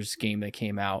Avengers game that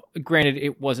came out. Granted,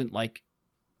 it wasn't like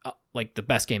the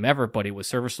best game ever, but it was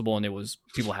serviceable and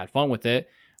people had fun with it.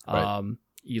 Right.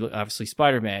 You look, obviously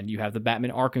Spider-Man. You have the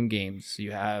Batman Arkham games.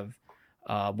 You have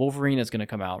Wolverine is going to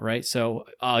come out, right? So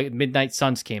Midnight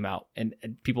Suns came out, and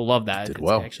people love that. It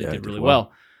actually did really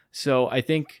well. So I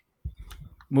think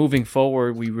moving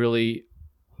forward,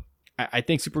 I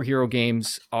think superhero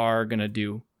games are going to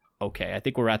do okay. I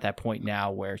think we're at that point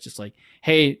now where it's just like,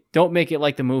 hey, don't make it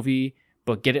like the movie,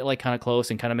 but get it like kind of close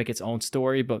and kind of make its own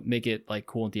story, but make it like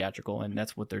cool and theatrical. And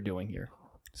that's what they're doing here.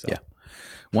 So yeah.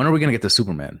 When are we gonna get the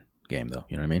Superman game though?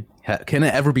 You know what I mean? Can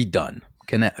it ever be done?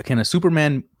 Can a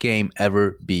Superman game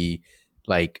ever be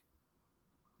like,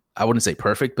 I wouldn't say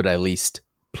perfect, but at least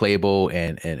playable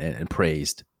and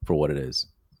praised for what it is,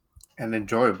 and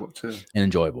enjoyable too, and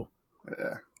enjoyable.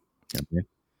 Yeah. You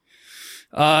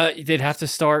know they'd have to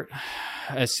start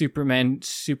as Superman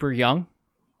super young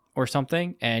or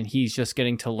something, and he's just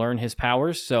getting to learn his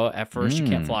powers. So at first you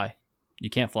can't fly. You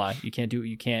can't fly. You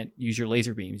can't use your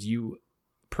laser beams. You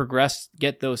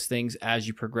get those things as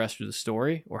you progress through the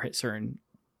story or hit certain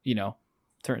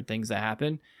things that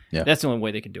happen. Yeah. That's the only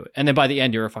way they can do it. And then by the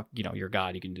end, you're you're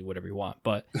God. You can do whatever you want,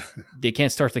 but they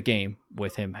can't start the game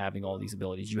with him having all these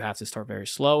abilities. You have to start very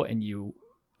slow and you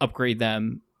upgrade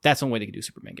them. That's the only way they can do a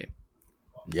Superman game.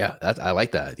 Yeah, I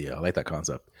like that idea. I like that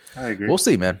concept. I agree. We'll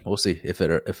see, man. We'll see if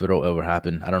it'll ever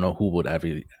happen. I don't know who would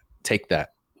ever take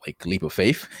that like leap of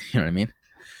faith. You know what I mean?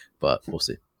 But we'll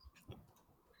see.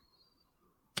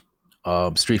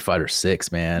 Street Fighter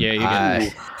 6, man. Yeah,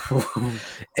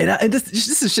 and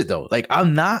this is shit though. Like,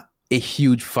 I'm not a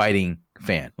huge fighting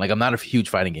fan. Like, I'm not a huge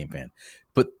fighting game fan.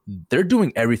 But they're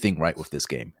doing everything right with this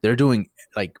game. They're doing,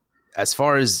 like, as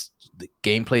far as the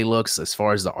gameplay looks, as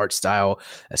far as the art style,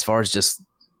 as far as just,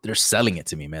 they're selling it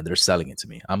to me, man. They're selling it to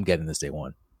me. I'm getting this day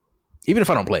one. Even if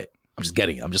I don't play it, I'm just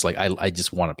getting it. I'm just like, I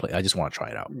just want to play. I just want to try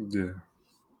it out. Yeah.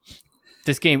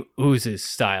 This game oozes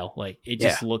style. Like, it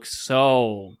just looks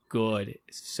so good.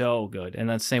 So good. And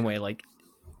that's the same way, like,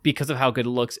 because of how good it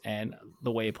looks and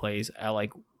the way it plays, I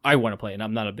want to play it. And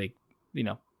I'm not a big,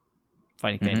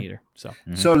 fighting fan either.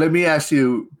 So let me ask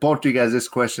you, both you guys, this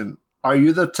question. Are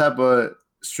you the type of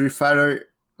Street Fighter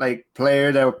like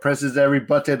player that presses every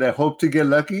button and hope to get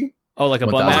lucky? Oh, like a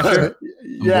button masher?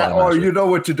 Yeah, or you know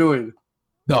what you're doing.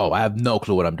 No, I have no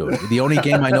clue what I'm doing. The only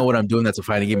game I know what I'm doing that's a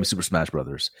fighting game is Super Smash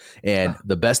Brothers. And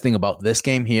the best thing about this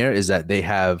game here is that they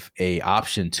have a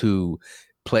option to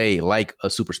play like a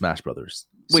Super Smash Brothers.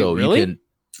 Wait, so really? You can,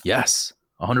 yes,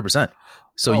 100%.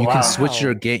 So you can switch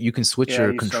your game, you can switch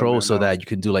your control so that you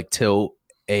can do like tilt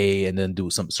A and then do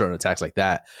some certain attacks like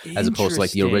that, as opposed to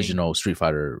like the original Street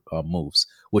Fighter moves,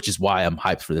 which is why I'm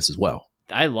hyped for this as well.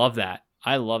 I love that.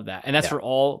 And that's for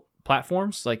all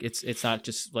platforms. Like, it's not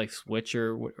just like Switch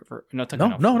or whatever. No.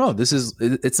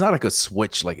 It's not like a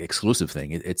Switch like exclusive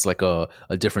thing. It's like a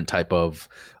different type of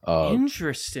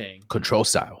interesting control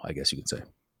style, I guess you could say.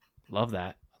 Love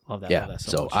that. Yeah. Love that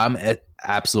so much. I'm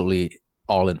absolutely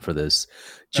all in for this.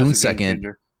 June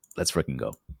 2nd. Let's freaking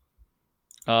go.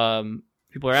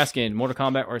 People are asking Mortal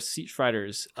Kombat or Street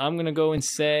Fighters. I'm gonna go and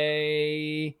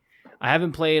say I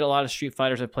haven't played a lot of Street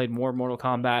Fighters. I've played more Mortal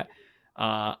Kombat.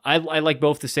 I like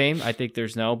both the same. I think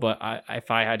there's but if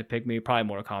I had to pick, maybe probably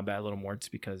Mortal Kombat a little more,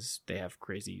 just because they have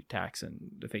crazy attacks and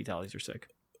the fatalities are sick.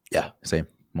 Yeah, same.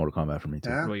 Mortal Kombat for me too.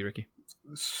 Yeah. What about you, Ricky?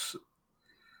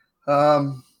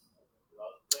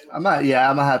 I'm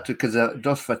gonna have to, because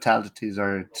those fatalities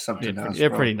are something else. They're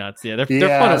pretty nuts. Yeah, they're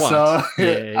fun to watch.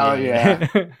 Yeah.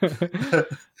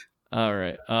 All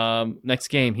right. Next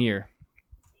game here.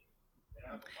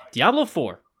 Diablo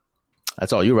 4.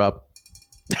 That's all you, Rob.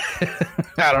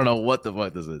 I don't know what the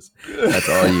fuck this is. That's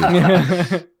all you.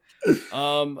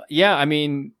 Yeah, I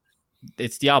mean,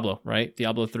 it's Diablo, right?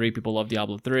 Diablo 3, people love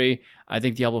Diablo 3. I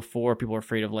think Diablo 4, people are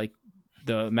afraid of like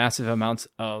the massive amounts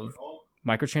of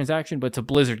microtransaction, but it's a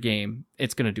Blizzard game.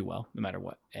 It's going to do well no matter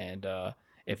what. And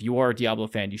if you are a Diablo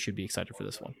fan, you should be excited for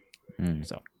this one.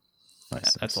 So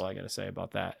that's all I got to say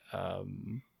about that.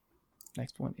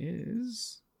 Next one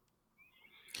is,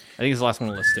 I think it's the last one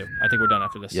on the list too. I think we're done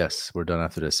after this. Yes, we're done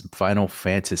after this. Final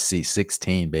Fantasy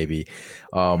 16, baby.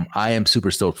 I am super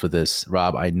stoked for this.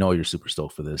 Rob, I know you're super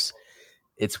stoked for this.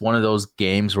 It's one of those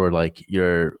games where like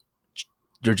you're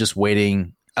just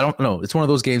waiting. I don't know. It's one of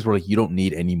those games where like you don't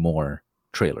need any more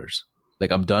trailers.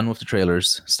 Like, I'm done with the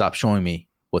trailers. Stop showing me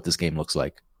what this game looks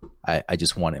like. I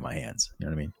just want it in my hands. You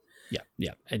know what I mean?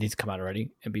 Yeah. It needs to come out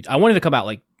already. I wanted to come out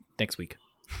like next week.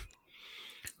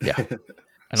 Yeah.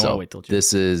 I don't want to wait till June.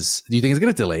 This is. Do you think it's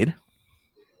gonna get delayed?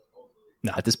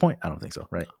 No. At this point, I don't think so.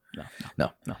 Right? No.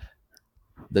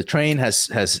 The train has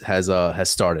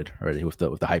started already with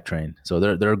the hype train. So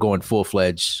they're going full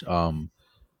fledged.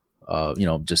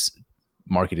 Just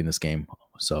marketing this game.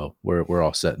 So we're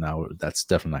all set now. That's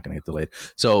definitely not gonna get delayed.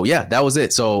 So yeah, that was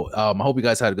it. So I hope you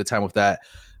guys had a good time with that.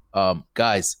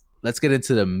 Guys, let's get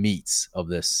into the meats of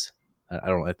this. I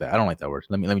don't like that. I don't like that word.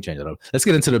 Let me change it up. Let's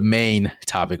get into the main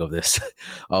topic of this.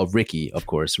 Ricky, of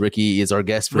course. Ricky is our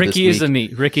guest for this week. Ricky is the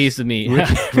meat. Ricky's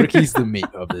the meat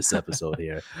of this episode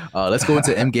here. Let's go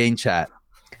into M Game chat.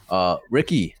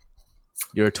 Ricky,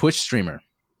 You're a Twitch streamer,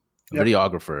 a Yep.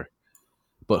 videographer.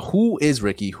 But who is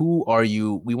Ricky? Who are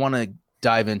you? We want to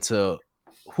dive into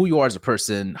who you are as a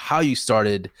person, how you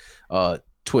started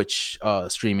Twitch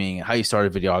streaming, how you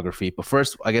started videography. But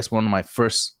first, I guess one of my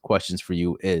first questions for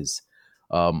you is,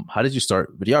 how did you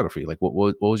start videography? Like, what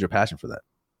was your passion for that?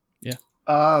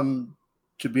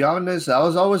 To be honest, I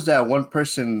was always that one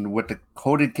person with the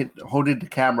holding the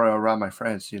camera around my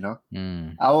friends. You know,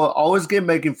 I will always get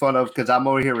making fun of because I'm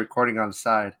over here recording on the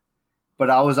side. But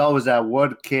I was always that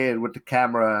one kid with the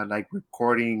camera, like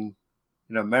recording,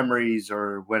 you know, memories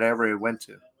or whatever it went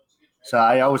to. So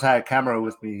I always had a camera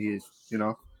with me, you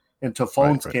know, until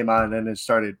phones came out, and then it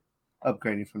started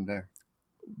upgrading from there.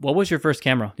 What was your first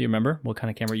camera? Do you remember what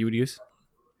kind of camera you would use?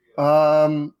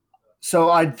 So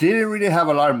I didn't really have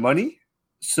a lot of money.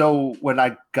 So when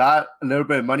I got a little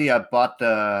bit of money, I bought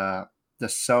the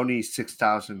Sony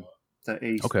 6000, the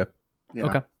Ace. Okay. Yeah.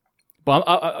 Okay.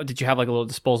 Well, did you have like a little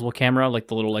disposable camera, like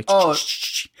the little like? Oh,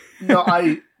 no,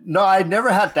 I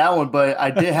never had that one, but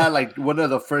I did have like one of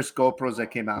the first GoPros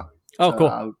that came out. Oh, so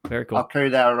cool! Very cool. I'll carry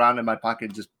that around in my pocket,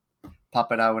 and just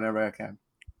pop it out whenever I can.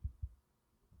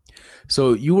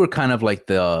 So you were kind of like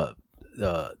the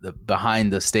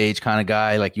behind the stage kind of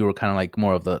guy, like you were kind of like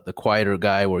more of the quieter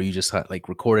guy, where you just like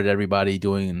recorded everybody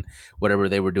doing whatever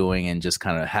they were doing, and just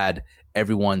kind of had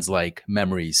everyone's like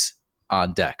memories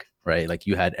on deck. Right, like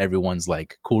you had everyone's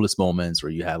like coolest moments, or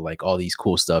you had like all these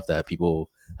cool stuff that people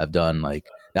have done. Like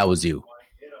that was you.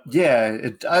 Yeah,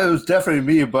 it was definitely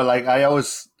me. But like I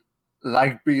always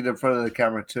liked being in front of the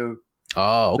camera too.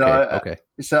 Oh, okay, okay.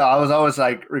 So I was always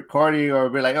like recording, or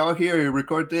be like, "Oh, here, you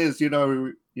record this," you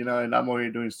know, and I'm over here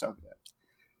doing stuff.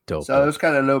 Dope. So it was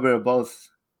kind of a little bit of both.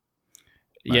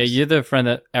 Nice. Yeah, you're the friend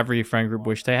that every friend group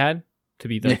wished they had to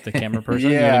be the camera person.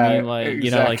 Yeah, you know what I mean? Like,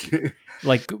 exactly. You know,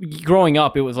 like growing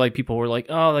up, it was like people were like,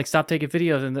 "Oh, like stop taking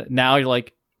videos," and now you're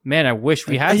like, "Man, I wish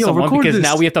we had someone because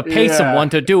now we have to pay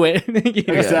someone to do it."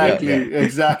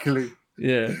 Exactly.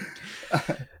 Yeah.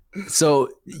 So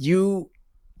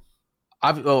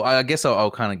I guess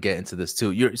I'll kind of get into this too.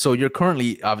 You're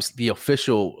currently obviously the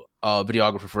official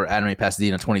videographer for Anime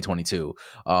Pasadena 2022,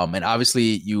 and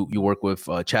obviously you work with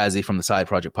Chazzy from the Side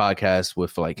Project podcast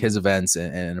with like his events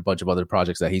and a bunch of other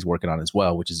projects that he's working on as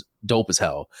well, which is dope as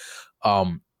hell. How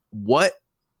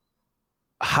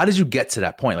did you get to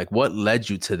that point? Like, what led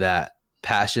you to that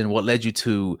passion? What led you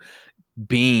to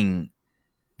being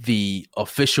the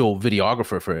official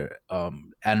videographer for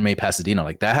Anime Pasadena?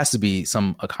 Like, that has to be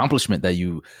some accomplishment that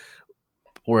you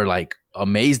were like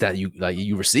amazed that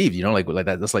you received, you know, like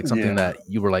that. That's like something that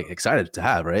you were like excited to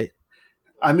have, right?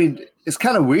 I mean, it's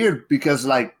kind of weird because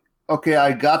like, okay,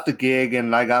 I got the gig and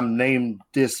like I'm named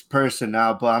this person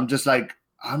now, but I'm just like,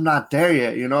 I'm not there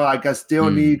yet, you know. Like I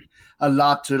still need a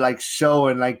lot to like show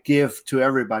and like give to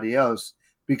everybody else,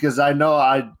 because I know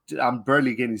I'm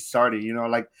barely getting started, you know.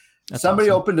 Like that's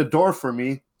somebody opened the door for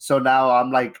me, so now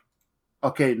I'm like,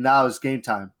 okay, now it's game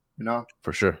time, you know.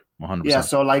 For sure, 100%. Yeah,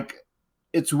 so like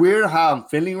it's weird how I'm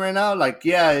feeling right now. Like,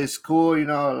 yeah, it's cool, you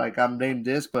know, like I'm named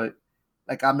this, but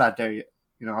like I'm not there yet,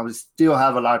 you know. I still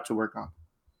have a lot to work on.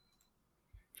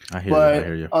 I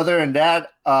hear you. Other than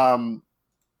that,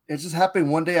 it just happened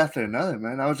one day after another,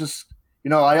 man. I was just, you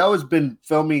know, I always been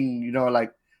filming, you know,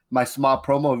 like my small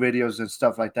promo videos and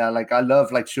stuff like that. Like I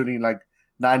love like shooting like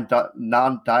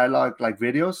non-dialogue like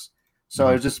videos. So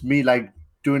it's just me like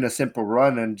doing a simple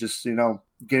run and just, you know,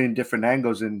 getting different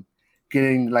angles and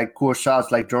getting like cool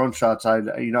shots, like drone shots. I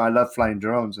love flying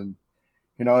drones, and,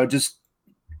 you know, it just,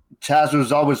 Chaz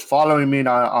was always following me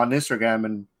on Instagram,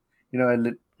 and, you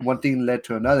know, one thing led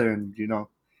to another, and, you know,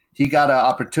 he got an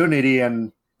opportunity,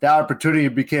 and that opportunity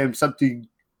became something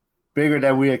bigger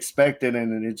than we expected,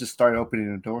 and it just started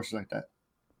opening the doors like that.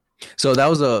 So that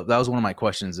was one of my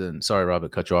questions, and sorry,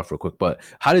 Robert, cut you off real quick, but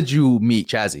how did you meet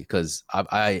Chazzy? Because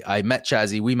I met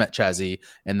Chazzy, we met Chazzy,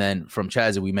 and then from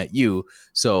Chazzy we met you.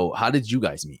 So how did you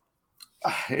guys meet?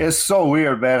 It's so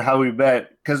weird, man, how we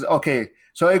met. Because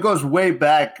so it goes way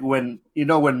back when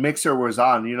Mixer was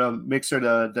on, you know, Mixer,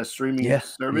 the streaming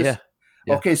service.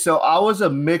 Yeah. Okay, so I was a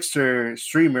Mixer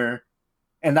streamer,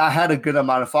 and I had a good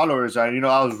amount of followers. I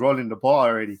was rolling the ball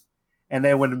already. And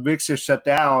then when the Mixer shut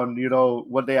down, you know,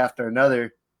 one day after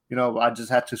another, you know, I just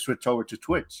had to switch over to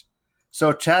Twitch.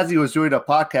 So Chazzy was doing a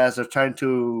podcast of trying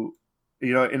to,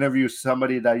 you know, interview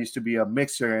somebody that used to be a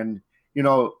Mixer and, you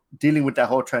know, dealing with that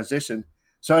whole transition.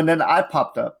 So, and then I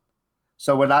popped up.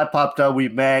 So when I popped up, we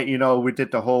met, you know, we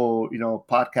did the whole, you know,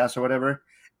 podcast or whatever.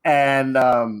 And,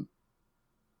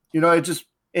 you know, it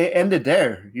ended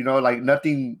there, you know, like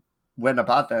nothing went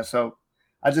about that. So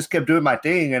I just kept doing my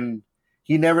thing. And,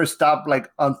 he never stopped like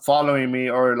unfollowing me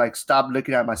or like stopped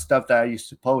looking at my stuff that I used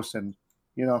to post. And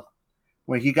you know,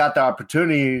 when he got the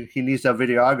opportunity, he needs a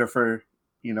videographer.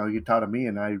 You know, you thought of me,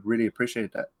 and I really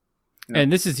appreciate that. You know?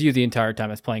 And this is you the entire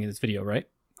time it's playing in this video, right?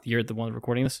 You're the one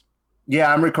recording this?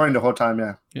 Yeah, I'm recording the whole time,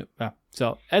 yeah. Yeah.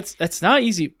 So it's not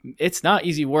easy. It's not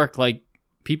easy work. Like,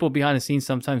 people behind the scenes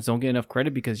sometimes don't get enough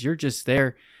credit because you're just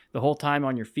there the whole time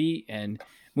on your feet and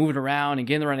moving around and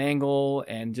getting the right angle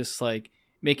and just like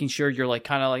making sure you're like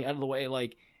kind of like out of the way.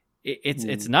 Like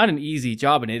it's not an easy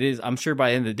job, and it is. I'm sure by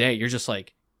the end of the day, you're just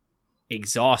like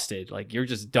exhausted. Like, you're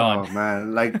just done. Oh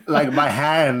man, like my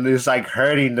hand is like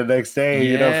hurting the next day,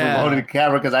 you know, from Yeah. holding the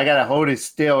camera because I gotta hold it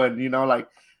still, and you know, like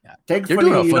You're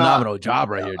doing a phenomenal job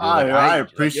right here, dude. I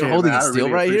appreciate You're holding it. it I still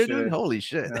really right here, appreciate dude. it. Holy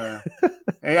shit.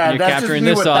 Yeah, You're that's capturing just me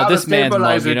this without this a man's mug,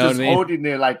 stabilizer, you know what I just mean? holding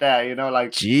it like that, you know,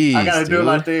 like Jeez, I gotta do dude.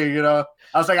 my thing, you know.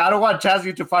 I was like, I don't want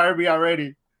Chazzy to fire me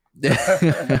already.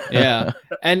 Yeah.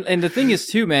 And the thing is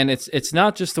too, man, it's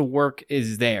not just the work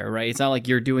is there, right? It's not like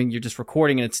you're just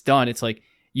recording and it's done. It's like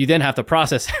you then have to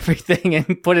process everything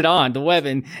and put it on the web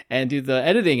and do the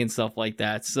editing and stuff like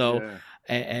that. So Yeah.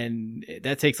 and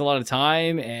that takes a lot of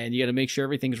time, and you got to make sure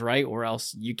everything's right, or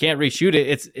else you can't reshoot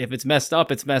it. If it's messed up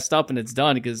and it's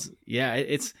done, because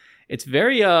it's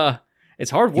very it's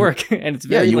hard work and it's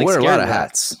very you like, wear a lot scary of work.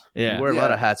 hats. Yeah. You wear a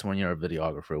lot of hats when you're a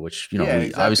videographer, which, you know, Yeah,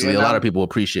 exactly. obviously And a lot I'm- of people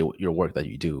appreciate your work that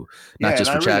you do, not Yeah, just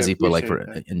for and I really Chazzy, but like for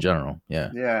appreciate that. in general. Yeah.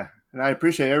 Yeah, and I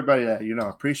appreciate everybody that, you know,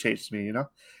 appreciates me, you know,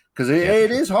 because it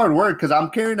is hard work because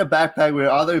I'm carrying a backpack with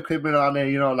all the equipment on it,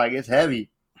 you know, like it's heavy,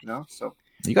 you know, so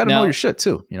You got to Now- know your shit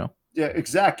too, you know. yeah,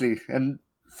 exactly. And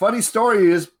funny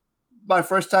story is my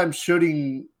first time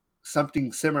shooting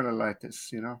something similar like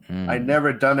this, you know. I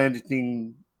never done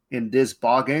anything in this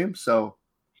ball game, so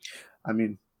I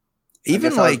mean, I Even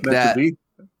guess I was like meant to that, be.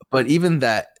 but even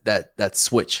that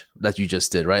switch that you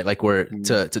just did, right? Like where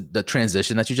Mhm. to the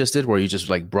transition that you just did, where you just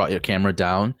like brought your camera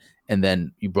down and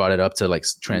then you brought it up to like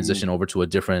transition over to a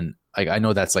different, like, I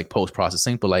know that's like post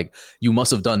processing, but like you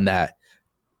must have done that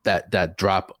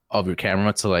drop of your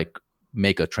camera to like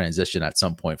make a transition at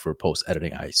some point for post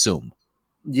editing, I assume.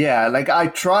 Yeah, like I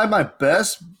try my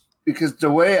best because the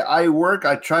way I work,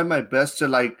 I try my best to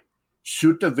like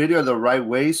shoot the video the right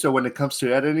way. So when it comes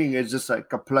to editing, it's just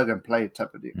like a plug and play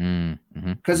type of thing.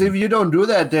 Because if you don't do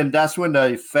that, then that's when the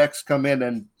effects come in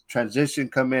and transition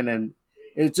come in, and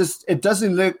it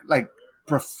doesn't look like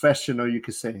professional, you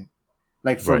could say,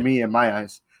 like for Right. me in my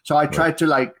eyes. So I try to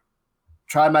like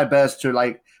try my best to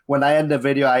like when I end the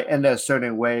video, I end it a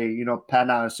certain way, you know, pan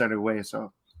out a certain way.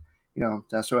 So, you know,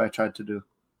 that's what I tried to do.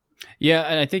 Yeah,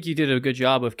 and I think you did a good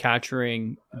job of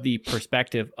capturing the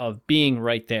perspective of being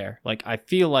right there. Like, I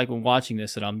feel like when watching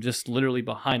this that I'm just literally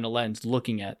behind the lens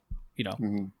looking at, you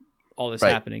know, all this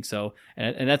Right. happening. So,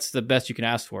 and that's the best you can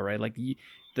ask for, right? Like,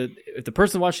 if the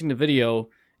person watching the video,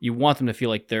 you want them to feel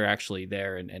like they're actually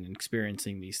there and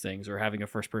experiencing these things or having a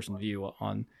first person view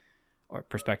on or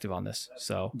perspective on this.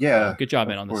 So, Yeah, good job,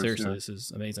 man, of on this. course, Seriously, yeah. this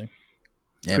is amazing.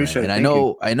 Yeah, man. Appreciate it. And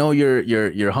Thank I know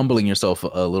you're humbling yourself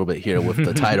a little bit here with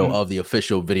the title of the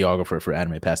official videographer for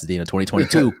Anime Pasadena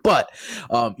 2022. But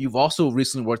you've also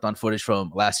recently worked on footage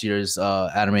from last year's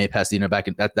Anime Pasadena back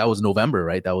in that was November,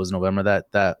 right? That was November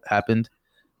that happened.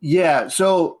 Yeah,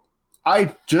 so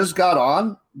I just got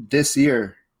on this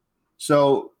year.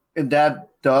 So in that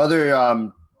the other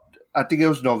I think it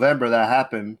was November that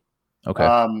happened. Okay.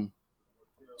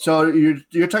 So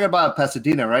you're talking about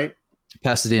Pasadena, right?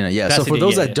 Pasadena, yeah. So for Pasadena,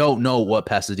 those yeah, that yeah. don't know what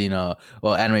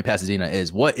Anime Pasadena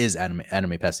is, what is Anime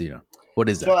Pasadena? What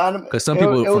is So that? Because some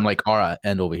people from like our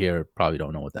end over here probably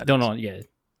don't know what that Don't is. know. Yeah.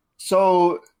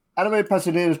 So Anime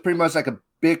Pasadena is pretty much like a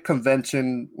big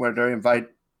convention where they invite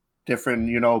different,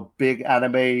 you know, big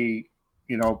anime,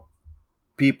 you know,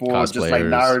 people just like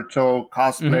Cosplayers. Naruto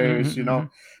cosplayers, Mhm, you know.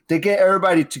 They get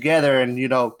everybody together and, you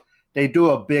know, they do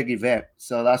a big event.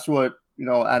 So that's what, you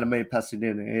know, Anime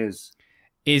Pasadena is.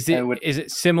 Is it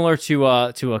similar to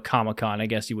a Comic-Con, I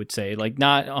guess you would say? Like,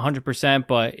 not 100%,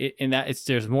 but in that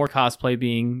there's more cosplay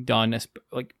being done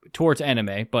like towards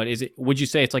anime, but would you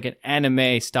say it's like an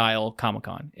anime style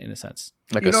Comic-Con in a sense?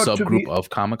 Like You a know, to subgroup be-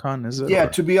 of Comic-Con, is it? Yeah, Or-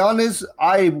 to be honest,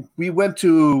 we went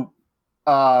to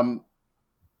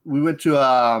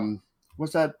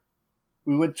what's that?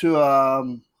 We went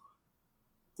to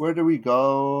where did we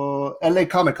go? LA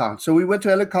Comic Con. So we went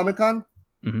to LA Comic Con,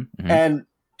 Mhm. and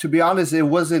to be honest, it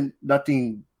wasn't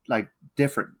nothing like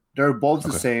different. They're both the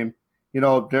Okay. same. You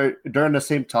know, they're in the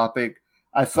same topic.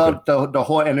 I felt the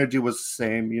whole energy was the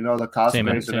same. You know, the Same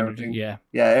cosplays and energy, everything. yeah.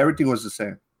 Yeah, everything was the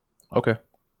same. Okay.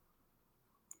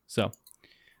 So,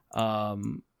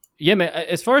 Yeah, man.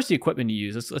 As far as the equipment you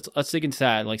use, let's dig into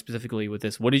that. Like specifically with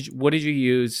this, what did you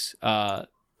use to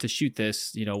shoot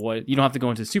this? You know, what you don't have to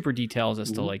go into super details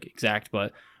as to like exact,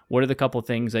 but what are the couple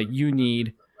things that you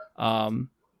need to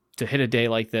hit a day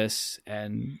like this,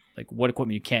 and like what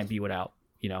equipment you can't be without?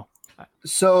 You know.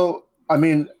 So I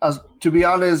mean, to be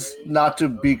honest, not to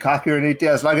be cocky or anything,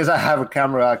 as long as I have a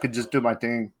camera, I could just do my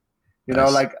thing. You know,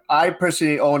 like I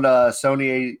personally own a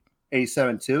Sony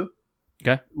A7 II.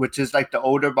 Okay. Which is like the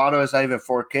older model. It's not even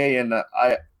 4K, and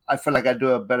I feel like I do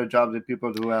a better job than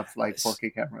people who have like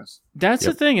 4K cameras. That's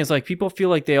the thing is like people feel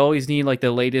like they always need like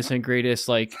the latest and greatest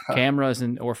like cameras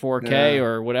or 4K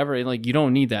or whatever, and like you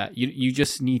don't need that. You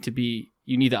just need to be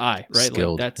you need the eye, right?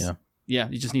 Skilled, like that's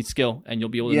you just need skill, and you'll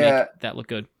be able to make that look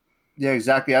good. Yeah,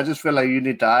 exactly. I just feel like you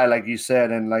need the eye, like you said,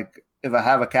 and like if I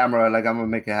have a camera, like I'm gonna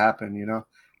make it happen. You know,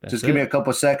 just give me a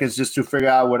couple seconds just to figure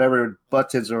out whatever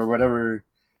buttons or whatever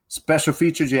special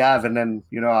features you have, and then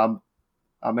you know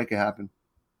I'll make it happen.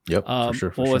 Yep, for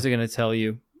sure. What was I going to tell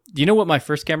you? Do you know what my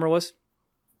first camera was?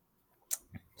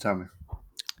 Tell me.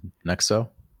 Nexo?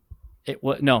 It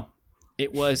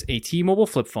was a T-Mobile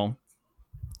flip phone.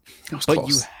 But close.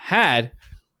 You had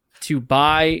to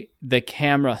buy the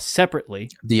camera separately.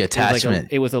 The attachment.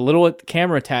 It was a little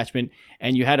camera attachment,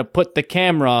 and you had to put the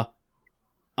camera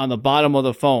on the bottom of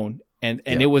the phone, and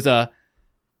it was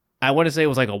I want to say it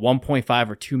was like a 1.5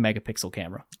 or 2 megapixel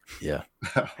camera. Yeah.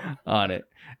 On it.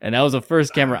 And that was the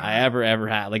first camera I ever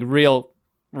had. Like real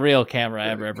camera I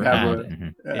ever had. Mm-hmm.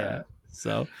 Yeah.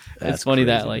 So it's funny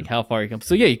that like how far you come.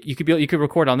 So yeah, you could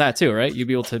record on that too, right? You'd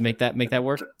be able to make that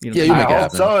work. You know, you make I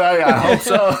it happen. I hope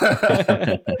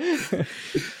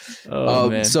so.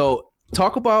 Man. So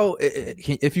talk about,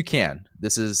 if you can,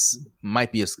 this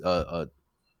might be a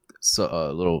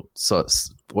little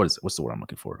what's the word I'm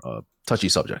looking for? Touchy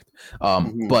subject.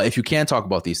 But if you can talk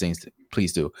about these things,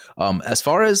 please do. As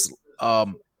far as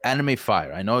Anime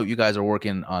Fire, I know you guys are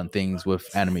working on things with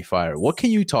Anime Fire. What can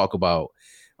you talk about?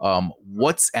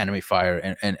 What's Anime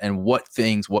Fire, and what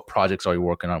projects are you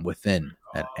working on within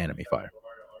Anime Fire?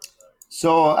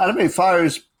 So Anime Fire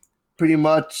is pretty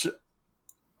much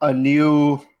a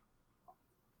new,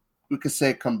 we could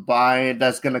say,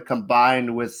 that's going to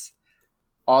combine with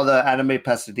all the Anime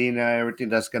Pasadena, everything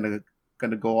that's going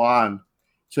to go on.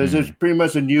 So it's just pretty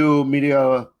much a new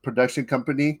media production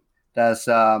company that's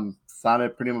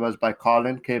founded pretty much by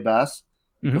Colin K. Bass.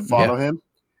 You can follow him.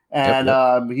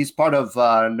 And he's part of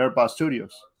Nerdbot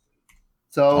Studios.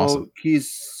 So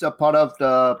he's a part of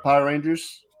the Power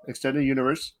Rangers Extended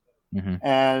Universe.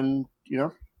 And, you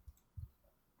know,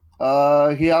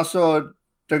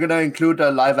 they're going to include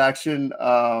a live action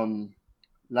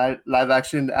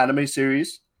anime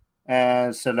series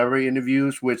and celebrity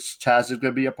interviews, which Chaz is going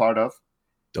to be a part of.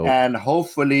 Dope. And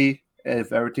hopefully,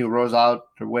 if everything rolls out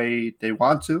the way they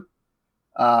want to,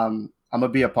 I'm going to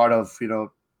be a part of,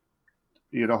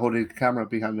 holding the camera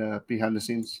behind the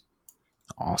scenes.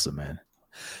 Awesome, man.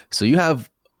 So you have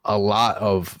a lot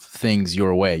of things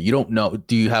your way. You don't know,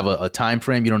 do you have a time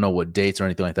frame? You don't know what dates or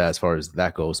anything like that as far as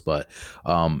that goes, but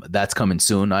that's coming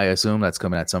soon, I assume. That's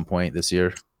coming at some point this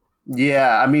year.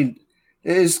 Yeah, I mean,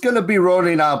 it's going to be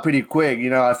rolling out pretty quick. You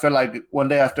know, I feel like one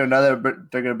day after another,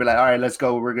 they're going to be like, all right, let's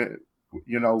go. We're going to,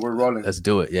 we're rolling. Let's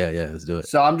do it. Yeah, let's do it.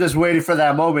 So I'm just waiting for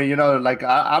that moment, like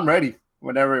I'm ready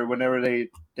whenever they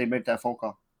make that phone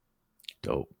call.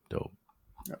 Dope.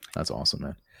 Yeah. That's awesome,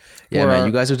 man. Yeah, man,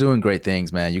 you guys are doing great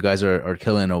things, man. You guys are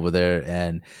killing over there.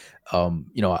 And,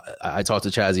 I talk to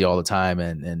Chazzy all the time,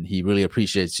 and he really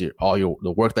appreciates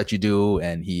the work that you do.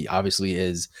 And he obviously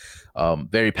is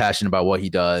very passionate about what he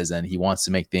does, and he wants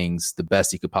to make things the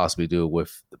best he could possibly do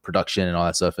with the production and all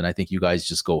that stuff. And I think you guys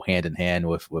just go hand in hand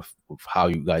with how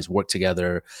you guys work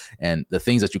together, and the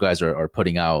things that you guys are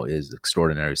putting out is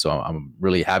extraordinary. So I'm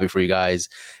really happy for you guys,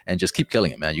 and just keep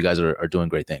killing it, man. You guys are doing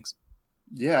great things.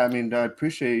 Yeah, I mean, I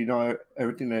appreciate,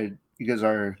 everything that you guys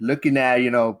are looking at,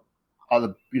 all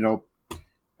the,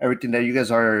 everything that you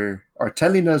guys are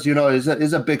telling us,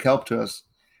 is a big help to us,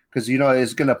 because,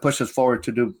 it's going to push us forward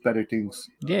to do better things.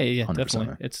 Yeah,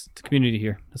 definitely. It's the community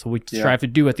here. That's what we strive to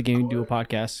do at the Game Do a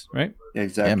Podcast, right?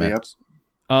 Exactly. Yep.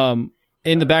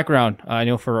 In the background, I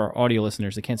know for our audio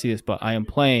listeners, they can't see this, but I am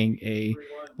playing a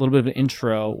little bit of an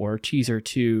intro or teaser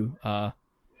to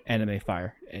Anime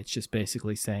Fire. It's just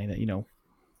basically saying that,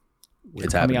 we're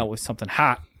coming out with something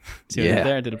hot. See what I did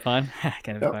there? Did it fun?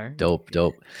 Kind of fire. Dope.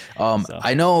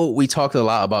 I know we talked a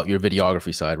lot about your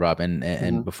videography side, Rob,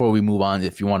 and before we move on,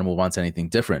 if you want to move on to anything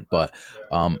different, but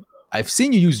I've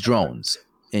seen you use drones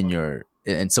in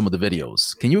some of the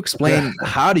videos. Can you explain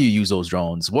how do you use those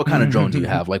drones? What kind of drone do you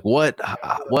have? Like what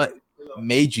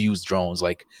made you use drones?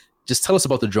 Like, just tell us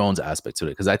about the drones aspect to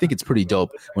it, because I think it's pretty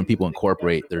dope when people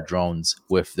incorporate their drones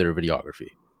with their videography.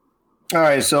 All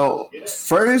right, so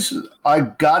first I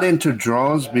got into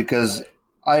drones because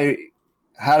I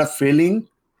had a feeling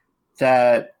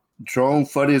that drone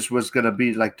footage was gonna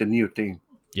be like the new thing.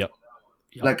 Yep.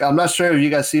 Like, I'm not sure if you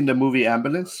guys seen the movie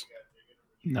Ambulance.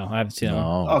 No, I haven't seen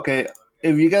No. Okay,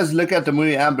 if you guys look at the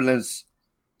movie Ambulance,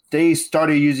 they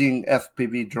started using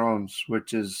FPV drones,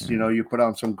 which is, you put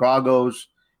on some goggles,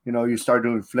 you start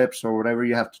doing flips or whatever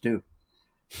you have to do.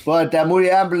 But that movie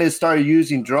Ambulance started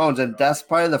using drones, and that's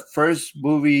probably the first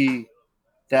movie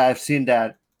that I've seen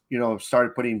that,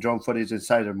 started putting drone footage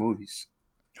inside their movies.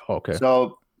 Okay.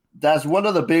 So that's one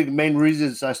of the big main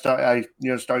reasons I started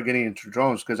getting into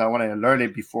drones, because I wanted to learn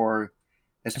it before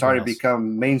it started to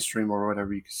become mainstream, or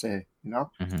whatever you could say,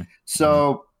 Mm-hmm.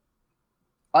 So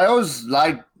I always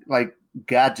like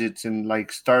gadgets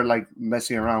and start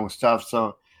messing around with stuff.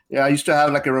 So yeah, I used to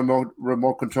have like a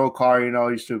remote control car,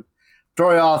 I used to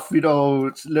throw it off,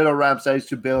 little ramps I used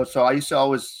to build. So I used to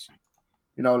always,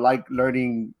 like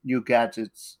learning new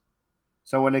gadgets.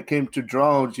 So when it came to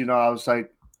drones, I was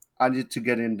like, I need to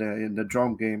get in the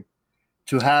drone game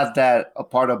to have that a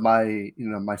part of my,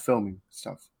 my filming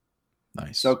stuff.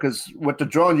 Nice. So, because with the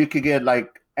drone, you could get like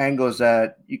angles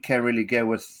that you can't really get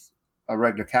with a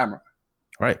regular camera.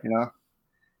 Right.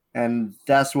 And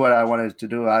that's what I wanted to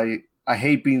do. I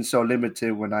hate being so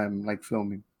limited when I'm like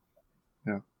filming.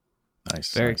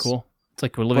 Nice. Very nice. cool. It's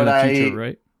like we're living in the future,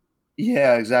 right?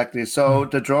 Yeah, exactly. So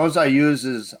the drones I use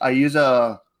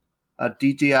a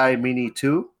DJI Mini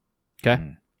 2.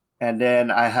 Okay. And then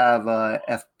I have a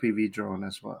FPV drone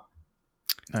as well.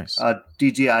 Nice. A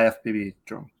DJI FPV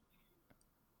drone.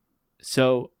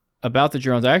 So about the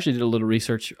drones, I actually did a little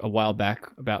research a while back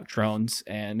about drones,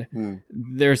 and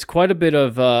there's quite a bit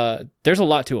of there's a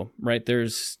lot to them, right?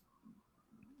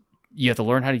 You have to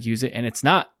learn how to use it, and it's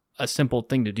not a simple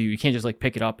thing to do. You can't just like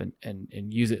pick it up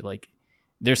and use it. Like,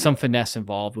 there's some finesse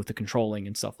involved with the controlling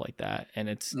and stuff like that, and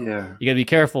you gotta be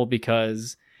careful,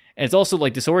 because and it's also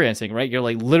like disorienting, right? You're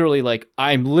like literally like,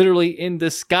 I'm literally in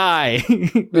the sky,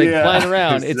 flying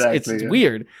around. Exactly, it's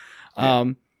weird.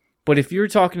 But if you're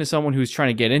talking to someone who's trying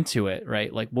to get into it,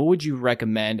 right? Like, what would you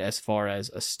recommend as far as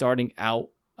starting out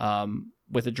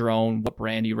with a drone? What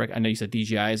brand do you recommend? I know you said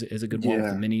DJI is a good one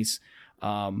with the minis.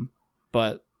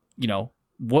 But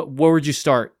where would you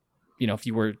start? If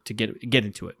you were to get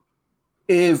into it.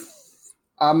 If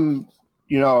I'm,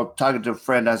 talking to a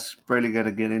friend that's really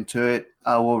gonna get into it,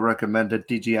 I will recommend the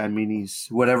DJI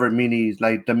Minis, whatever minis,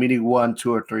 like the Mini 1,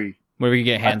 2, or 3. Where you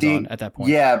get hands on at that point.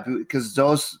 Yeah, because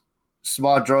those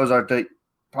small drones are the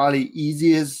probably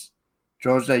easiest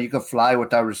drones that you can fly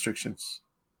without restrictions.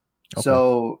 Okay.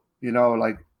 So,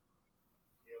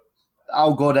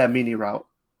 I'll go that mini route.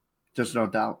 There's no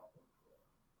doubt.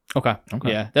 Okay.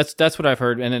 Yeah, that's what I've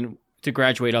heard. And then to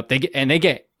graduate up, they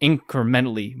get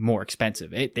incrementally more expensive.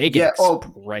 They get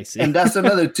pricey. And that's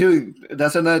another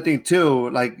thing too.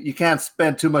 Like, you can't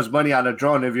spend too much money on a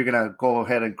drone if you're gonna go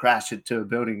ahead and crash it to a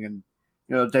building,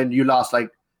 and then you lost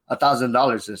like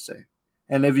 $1,000, let's say.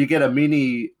 And if you get a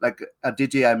mini, like a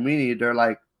DJI Mini,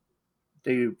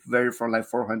 they vary from like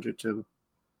 400 to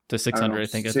 600. I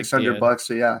think $600.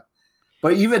 So yeah,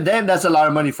 but even then, that's a lot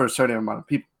of money for a certain amount of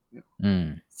people.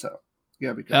 So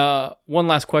yeah. One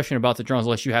last question about the drones,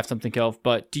 unless you have something else.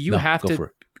 But do you have to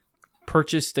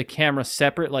purchase the camera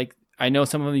separate? Like, I know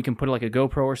some of them you can put like a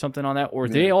GoPro or something on that, or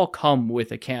they all come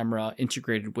with a camera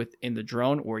integrated within the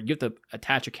drone, or you have to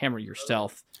attach a camera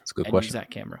yourself. That's a good question. Use that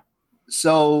camera.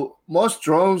 So most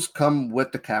drones come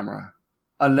with the camera,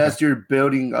 unless you're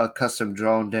building a custom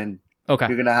drone. Then you're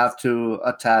gonna have to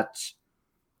attach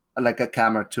like a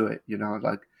camera to it.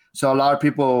 So a lot of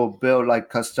people build like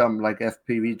custom like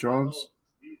FPV drones.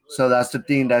 So that's the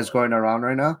thing that's going around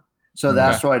right now. So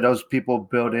that's why those people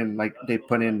build in, like, they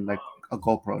put in like a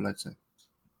GoPro, let's say.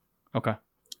 Okay.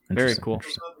 Very cool.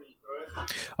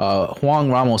 Juan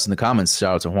Ramos in the comments,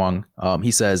 shout out to Juan.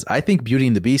 He says, I think Beauty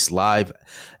and the Beast live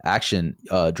action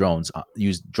drones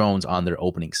use drones on their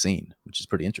opening scene, which is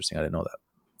pretty interesting. I didn't know that.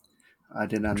 I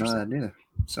did not know that either.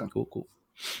 So cool.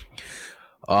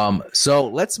 So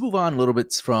let's move on a little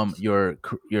bit from your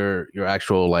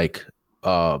actual like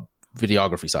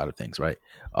videography side of things, right?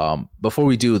 Before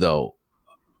we do though,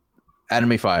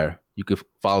 Anime Fire, you could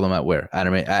follow them at where?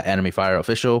 At Anime Fire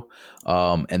Official,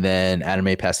 and then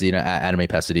Anime Pasadena at Anime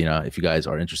Pasadena if you guys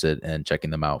are interested in checking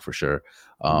them out for sure.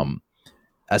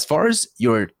 As far as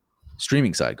your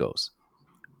streaming side goes,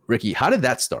 Ricky, how did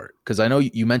that start? Because I know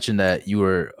you mentioned that you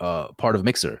were part of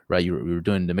Mixer, right? You were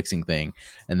doing the mixing thing,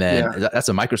 and then that's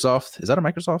a Microsoft. Is that a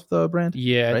Microsoft brand?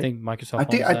 Yeah, right? I think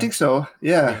Microsoft. I think so.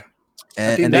 Yeah.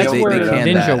 And That's they where canned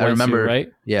Ninja that. went I remember, to,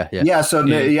 right? Yeah.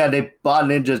 Yeah, they bought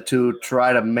Ninja to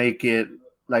try to make it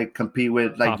like compete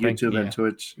with like Popping, YouTube yeah. and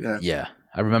Twitch. Yeah. Yeah.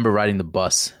 I remember riding the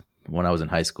bus when I was in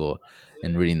high school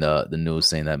and reading the news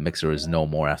saying that Mixer is no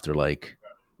more after like,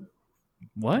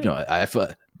 What? I feel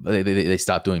they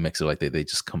stopped doing Mixer. Like they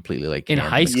just completely like In canned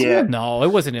high Mixer. school? Yeah. No,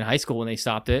 it wasn't in high school when they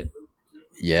stopped it.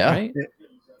 Yeah. Right?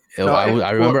 No,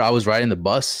 I remember I was riding the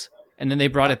bus. And then they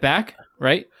brought it back,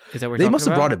 right? Is that what we're They talking must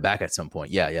have about? brought it back at some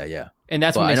point. Yeah. And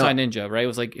that's But when I they know- signed Ninja,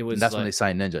 right? That's when they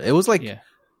signed Ninja. It was like yeah.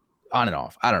 on and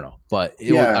off. I don't know, but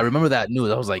Yeah. I remember that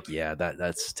news. I was like, yeah,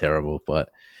 that's terrible. But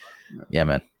yeah,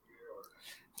 man.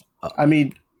 I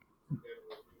mean,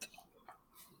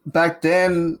 back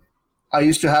then I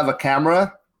used to have a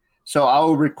camera, so I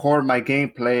would record my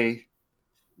gameplay,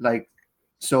 like,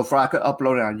 so I could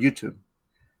upload it on YouTube.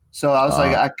 So I was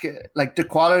like the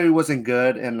quality wasn't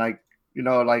good, and like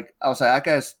like I was like I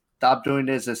gotta stop doing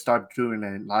this and start doing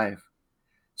it live.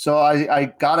 So I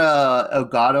got a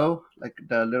Elgato, like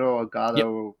the little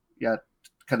Elgato,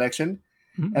 connection.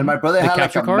 Mhm. And my brother The had like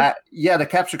capture a card? Mac. Yeah, the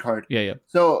capture card. Yeah.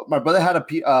 So my brother had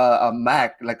a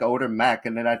Mac, like an older Mac,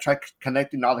 and then I tried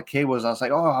connecting all the cables. I was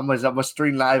like, oh, I'm a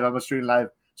stream live.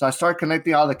 So I started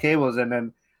connecting all the cables, and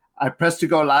then I pressed to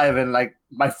go live, and like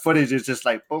my footage is just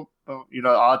like boom, boom,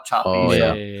 all choppy. Oh,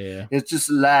 So yeah. it just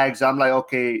lags. I'm like,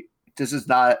 okay, this is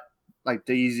not like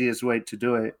the easiest way to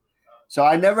do it. So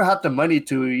I never had the money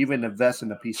to even invest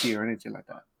in a PC or anything like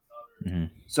that. Mm-hmm.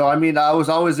 So I mean, I was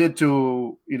always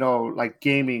into like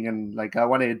gaming, and like I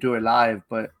wanted to do it live,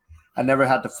 but I never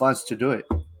had the funds to do it.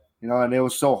 And it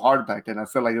was so hard back then. I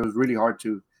felt like it was really hard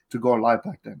to go live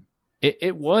back then.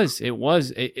 It was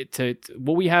to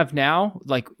what we have now.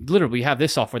 Like literally, we have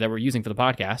this software that we're using for the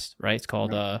podcast, right? It's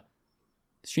called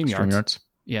StreamYards.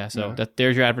 Yeah, so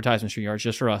there's your advertisement, StreamYards,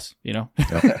 just for us,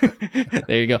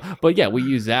 There you go. But yeah, we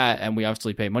use that, and we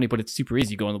obviously pay money, but it's super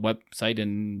easy. You go on the website,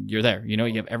 and you're there.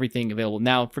 You have everything available.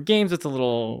 Now, for games, it's a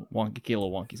little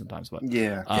wonky sometimes, but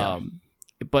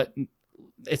but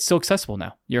it's so accessible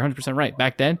now. You're 100% right.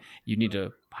 Back then, you need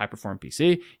a high-performing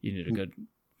PC, you need a good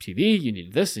TV, you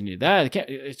need this, you need that.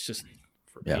 It's just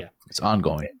it's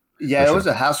ongoing. Yeah, it was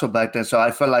a hassle back then. So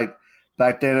I felt like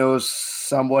back then it was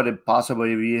somewhat impossible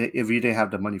if you didn't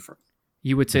have the money for it.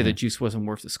 You would say the juice wasn't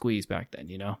worth the squeeze back then,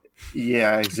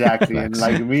 Yeah, exactly. And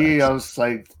like me, I was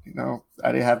like,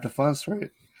 I didn't have the funds for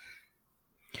it.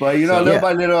 But little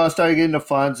by little, I started getting the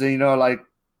funds, and like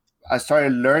I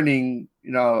started learning.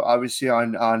 Obviously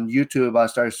on YouTube, I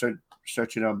started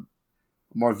searching up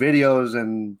more videos,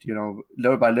 and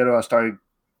little by little, I started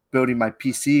building my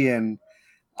PC, and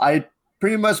I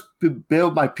pretty much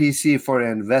build my PC for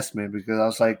an investment, because I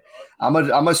was like, I'm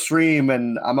a stream,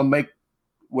 and I'm gonna make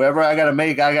whatever I gotta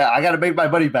make. I gotta make my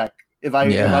money back. If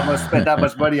I'm gonna spend that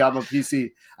much money on a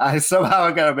PC, I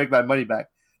gotta make my money back.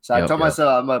 So I told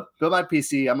myself, I'm gonna build my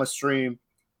PC. I'm gonna stream.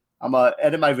 I'm gonna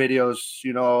edit my videos.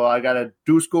 I gotta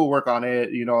do schoolwork on it.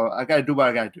 I gotta do what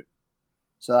I gotta do.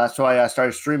 So that's why I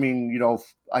started streaming.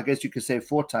 I guess you could say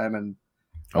full time, and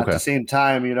at the same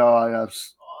time, I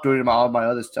was doing all my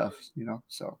other stuff.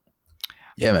 So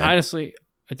yeah, man. Honestly,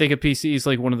 I think a PC is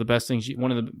like one of the best things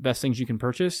you can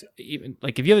purchase. Even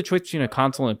like if you have the choice between a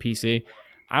console and a PC,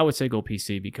 I would say go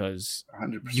PC, because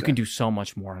 100%. you can do so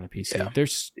much more on a PC.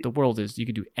 Yeah. You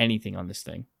can do anything on this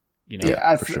thing.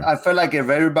 I feel like if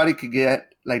everybody could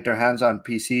get like their hands on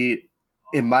PC,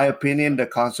 in my opinion, the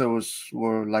consoles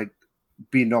will like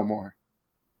be no more.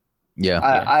 Yeah.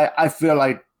 I feel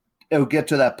like it will get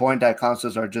to that point that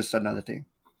consoles are just another thing.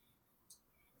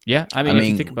 Yeah, I mean, if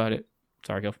you think about it.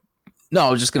 Sorry, go. No,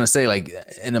 I was just gonna say, like,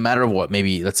 in a matter of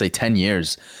maybe let's say 10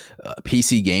 years,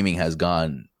 PC gaming has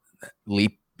gone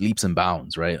leaps and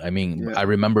bounds, right? I mean, I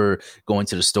remember going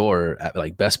to the store at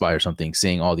like Best Buy or something,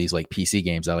 seeing all these like PC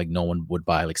games that like no one would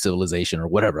buy, like Civilization or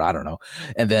whatever, I don't know.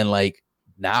 And then like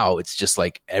now it's just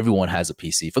like everyone has a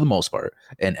PC for the most part,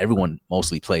 and everyone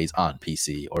mostly plays on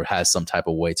PC or has some type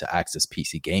of way to access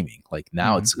PC gaming. Like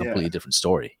now it's a completely different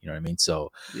story. You know what I mean?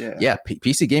 So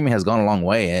PC gaming has gone a long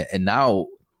way, and now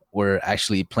we're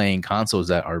actually playing consoles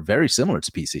that are very similar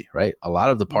to PC, right? A lot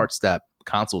of the parts that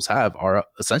consoles have are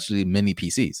essentially mini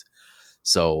PCs.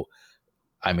 So,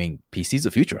 I mean, PC's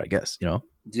the future, I guess,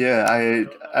 Yeah,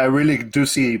 I really do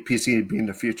see PC being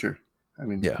the future. I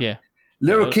mean,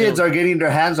 little kids are getting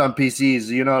their hands on PCs,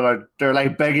 they're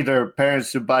like begging their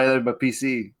parents to buy them a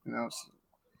PC, So.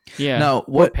 Yeah. Now,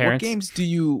 what games do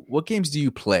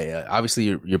you play?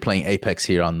 Obviously, you're playing Apex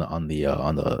here on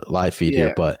the live feed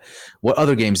here, but what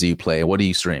other games do you play? What do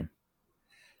you stream?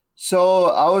 So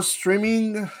I was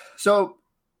streaming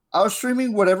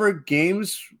whatever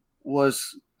games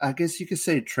was I guess you could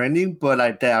say trending, but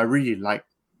that I really like.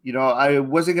 I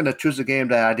wasn't gonna choose a game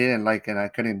that I didn't like and I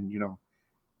couldn't,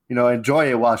 enjoy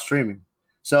it while streaming.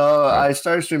 So Right. I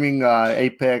started streaming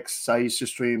Apex. I used to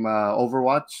stream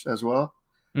Overwatch as well.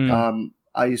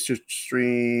 I used to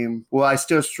stream. Well, I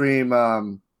still stream.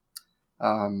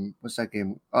 What's that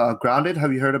game? Grounded.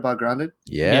 Have you heard about Grounded?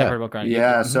 Yeah, I've heard about Grounded.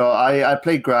 Yeah. So I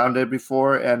played Grounded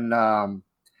before, and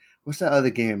what's that other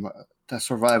game? That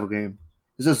survival game.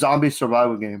 It's a zombie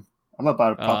survival game. I'm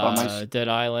about to pop on my Dead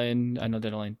Island. I know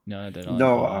Dead Island. No, Dead Island.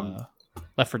 No,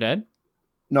 Left 4 Dead.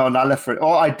 No, not Left 4 Dead.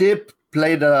 Oh, I did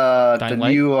play the Light?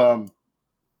 new.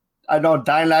 I know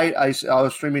Dying Light. I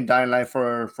was streaming Dying Light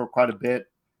for quite a bit.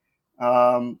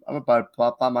 I'm about to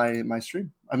pop on my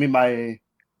stream. I mean my.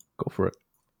 Go for it.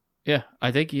 Yeah,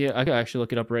 I think I could actually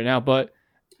look it up right now. But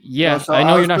yeah, So I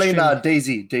know you're not playing streaming.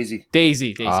 Daisy. Daisy.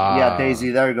 Yeah, Daisy.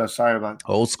 There we go. Sorry about.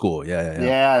 Old school. Yeah.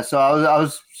 Yeah. So I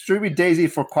was streaming Daisy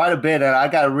for quite a bit, and I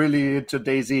got really into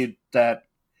Daisy that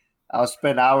I'll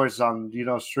spend hours on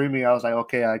streaming. I was like,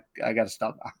 okay, I got to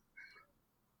stop now.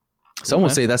 Some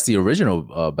would say that's the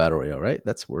original Battle Royale, right?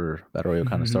 That's where Battle Royale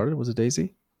kind of started. Was it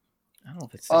Daisy? I don't know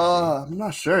if it's. I'm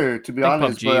not sure, to be I think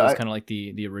honest. PUBG was kind of like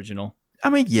the original. I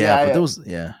mean, Yeah, but those,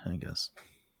 I guess.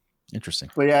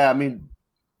 Interesting. But yeah, I mean,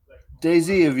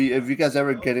 Daisy. If you guys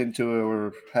ever get into it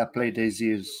or have played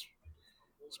Daisy, it's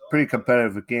a pretty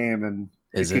competitive game, and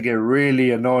it can get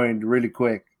really annoying really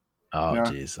quick. Oh,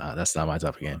 jeez, that's not my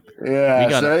type of game.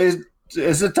 Yeah, so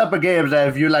it's the type of game that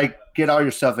if you get all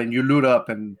your stuff and you loot up,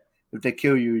 and if they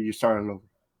kill you, you start all over.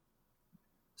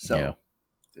 So yeah,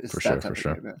 it's for sure.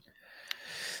 Game,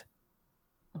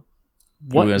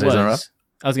 What was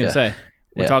I was gonna say?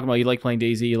 We're Yeah. talking about you like playing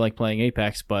Daisy, you like playing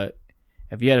Apex, but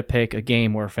if you had to pick a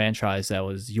game or a franchise that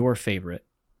was your favorite,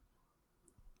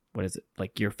 what is it?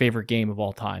 Like your favorite game of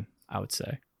all time? I would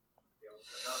say.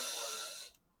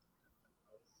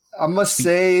 I must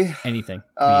say anything. It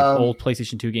could be an old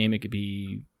PlayStation 2 game. It could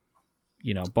be,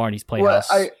 Barney's Playhouse.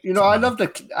 Well, I love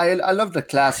the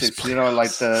classics.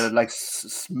 Like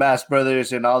Smash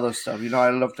Brothers and all those stuff. I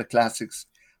love the classics.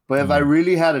 But if I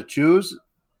really had to choose,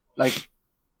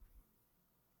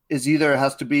 it's either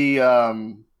has to be. I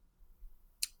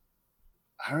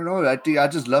don't know. I think I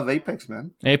just love Apex,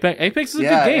 man. Apex is a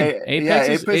good game.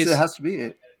 Apex it has to be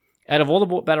it. Out of all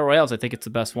the battle royales, I think it's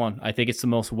the best one. I think it's the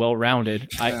most well-rounded.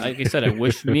 Like I said, I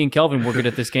wish me and Kelvin were good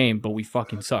at this game, but we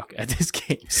fucking suck at this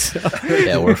game. So.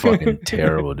 Yeah, we're fucking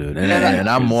terrible, dude. And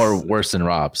I'm worse than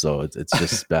Rob, so it's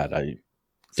just bad. I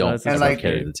don't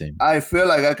carry the team. I feel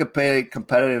like I could play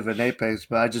competitive in Apex,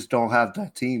 but I just don't have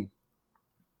that team.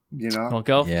 Well,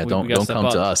 Kelv, don't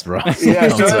come to us, bro.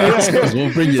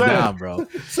 We'll bring you down, bro.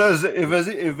 So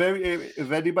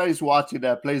if anybody's watching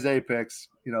that plays Apex,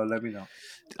 let me know.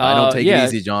 I don't take it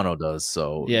easy. Jono does.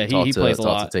 So yeah, he plays a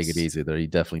lot. To take it easy there. He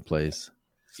definitely plays.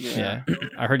 Yeah.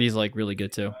 I heard he's really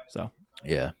good too. So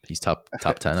yeah, he's top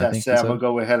 10. I think. I'm gonna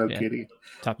go with Hello Kitty.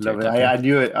 Top 10. I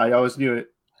knew it. I always knew it.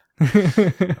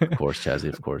 Of course,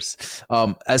 Chazzy. Of course.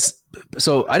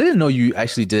 So I didn't know you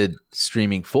actually did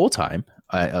streaming full time.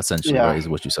 Essentially, right, is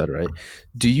what you said, right?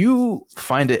 Do you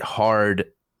find it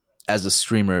hard as a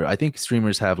streamer? I think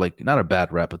streamers have not a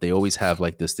bad rep, but they always have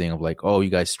this thing of oh, you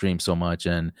guys stream so much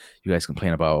and you guys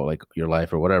complain about your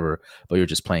life or whatever, but you're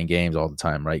just playing games all the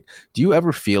time, right? Do you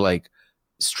ever feel like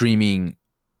streaming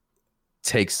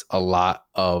takes a lot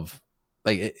of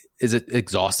is it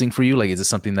exhausting for you? Is it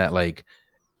something that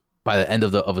by the end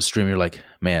of a stream you're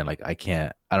man, I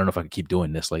don't know if I can keep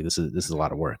doing this. This is a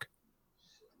lot of work.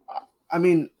 I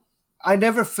mean, I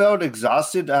never felt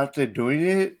exhausted after doing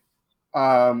it.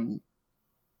 I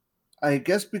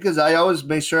guess because I always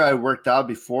make sure I worked out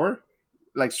before,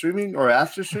 streaming or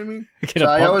after streaming. Get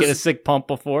a sick pump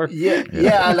before. Yeah.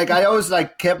 I always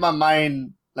kept my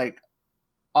mind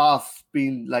off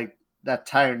being that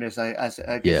tiredness. I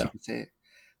guess you could say it.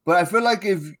 But I feel like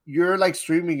if you're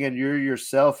streaming and you're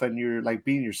yourself and you're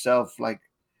being yourself,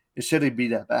 it shouldn't be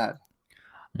that bad.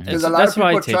 Because a lot of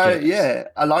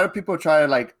people try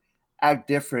to act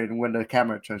different when the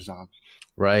camera turns on.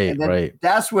 Right.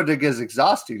 That's what it gets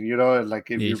exhausting, if you're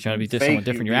trying to be someone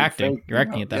different, you're acting. You're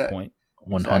acting at that point.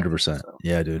 100%.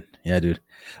 Yeah, dude.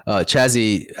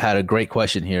 Chazzy had a great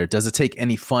question here. Does it take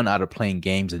any fun out of playing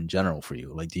games in general for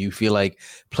you? Do you feel like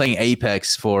playing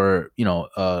Apex for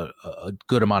a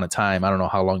good amount of time? I don't know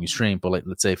how long you stream, but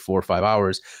let's say 4 or 5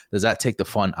 hours. Does that take the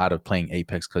fun out of playing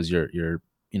Apex because you're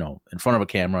in front of a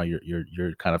camera,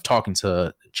 you're kind of talking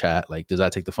to chat? Does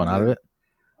that take the fun out of it?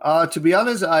 To be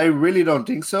honest, I really don't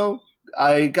think so.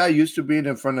 I got used to being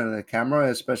in front of the camera,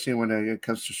 especially when it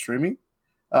comes to streaming.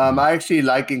 I actually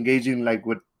like engaging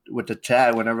with the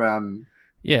chat whenever I'm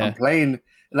playing,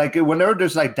 like whenever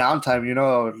there's like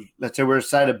downtime, let's say we're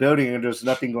inside a building and there's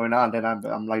nothing going on, then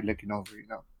I'm like looking over,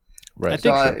 Right.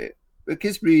 So it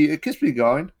keeps me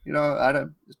going. It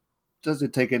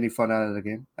doesn't take any fun out of the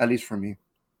game, at least for me.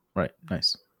 Right.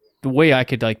 Nice. The way I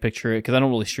could like picture it, because I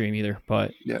don't really stream either,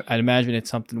 but Yeah. I'd imagine it's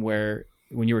something where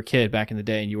when you were a kid back in the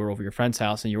day and you were over your friend's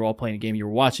house and you were all playing a game, you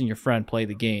were watching your friend play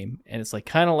the game. And it's like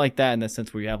kind of like that in the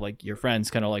sense where you have like your friends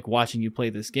kind of like watching you play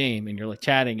this game and you're like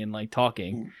chatting and like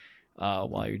talking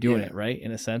while you're doing it, right?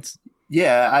 In a sense.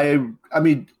 Yeah. I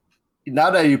mean,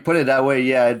 now that you put it that way,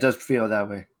 yeah, it does feel that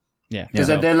way. Yeah. Because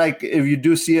then like if you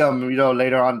do see them,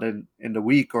 later on in the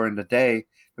week or in the day,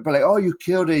 people are like, oh, you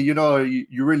killed it.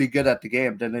 You're really good at the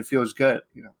game. Then it feels good.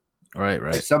 Right.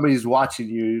 Like somebody's watching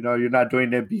you. You're not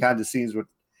doing it behind the scenes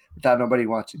without nobody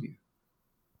watching you.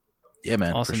 Yeah,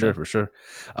 man. Awesome, for sure.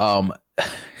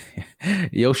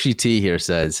 Yoshi T here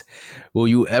says, will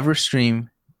you ever stream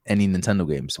any Nintendo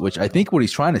games? Which I think what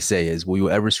he's trying to say is, will you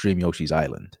ever stream Yoshi's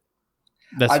Island?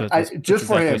 Just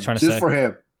for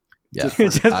him. Yeah.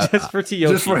 just for T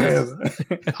Yoshi. Just for him.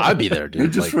 I'd be there,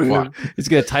 dude. Just for him. He's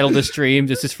gonna title the stream.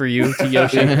 This is for you, T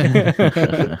Yoshi.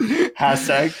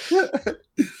 Hashtag.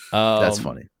 That's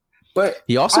funny. But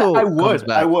he also I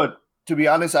would. To be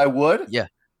honest, I would. Yeah.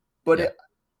 But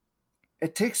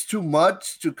it takes too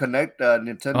much to connect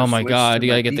Nintendo. Oh my Switch God! You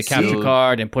gotta get the capture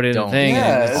card and put it in the thing.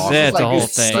 That's the whole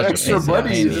thing. Extra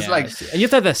money. And you have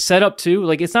to have that set up too.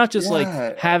 Like it's not just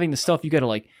like having the stuff. You gotta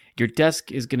like your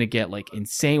desk is gonna get like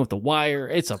insane with the wire.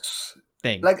 It's a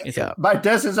thing. Like my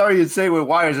desk is already insane with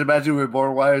wires. Imagine with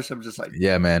more wires. I'm just like,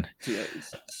 yeah, man.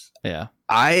 Yeah.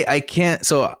 I can't.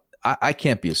 So I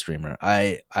can't be a streamer.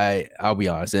 I'll be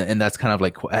honest, and that's kind of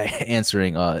like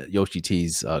answering Yoshi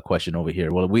T's question over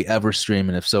here. Will we ever stream,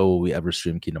 and if so, will we ever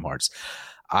stream Kingdom Hearts?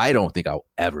 I don't think I'll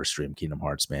ever stream Kingdom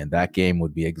Hearts, man. That game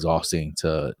would be exhausting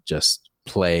to just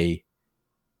play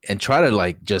and try to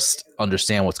like just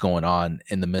understand what's going on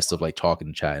in the midst of like talking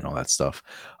and chat and all that stuff.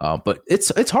 But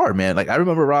it's hard, man. Like I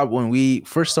remember, Rob, when we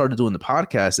first started doing the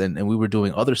podcast and we were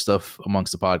doing other stuff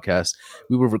amongst the podcast,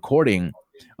 we were recording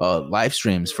live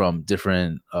streams from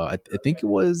different I think it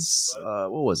was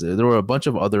what was it? There were a bunch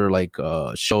of other like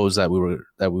shows that we were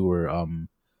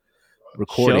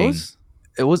recording. Shows?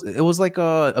 It was like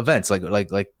events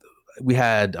like we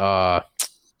had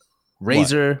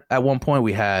Razer at one point.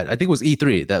 We had, I think it was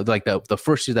E3 that like the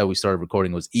first year that we started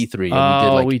recording was E3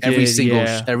 and we did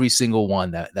every single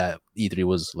one that E3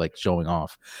 was like showing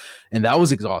off, and that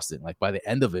was exhausting. Like by the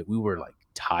end of it we were like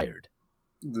tired.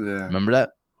 Yeah. Remember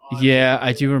that? Yeah,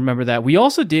 I do remember that. We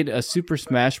also did a Super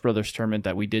Smash Brothers tournament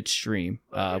that we did stream.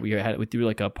 We threw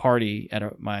like a party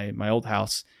at my old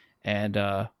house, and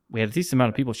we had a decent amount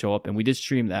of people show up, and we did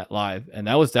stream that live, and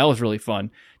that was really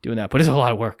fun doing that. But it's a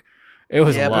lot of work. It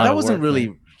was a lot. But that of wasn't work, really.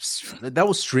 Man. That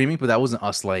was streaming, but that wasn't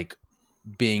us like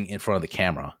being in front of the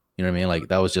camera. You know what I mean? Like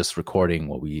that was just recording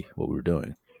what we were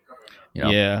doing. You know?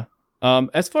 Yeah.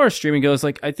 As far as streaming goes,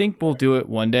 like I think we'll do it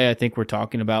one day. I think we're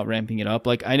talking about ramping it up.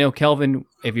 Like I know Kelvin,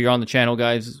 if you're on the channel,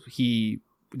 guys, he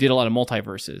did a lot of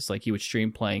multiverses. Like he would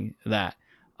stream playing that.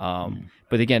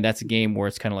 But again, that's a game where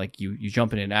it's kind of like you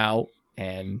jump in and out,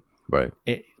 and right.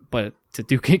 But to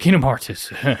do Kingdom Hearts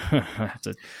is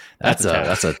that's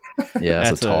a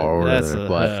tall order.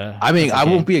 But I mean, I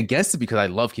won't be against it because I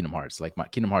love Kingdom Hearts. Like my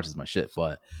Kingdom Hearts is my shit.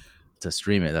 But to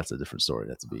stream it, that's a different story.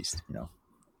 That's a beast. You know.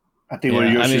 I think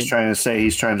what Yoshi's trying to say,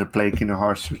 he's trying to play Kingdom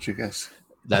Hearts with you guys.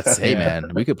 That's hey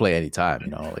man, we could play anytime, you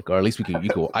know, like or at least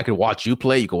I could watch you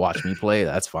play, you could watch me play,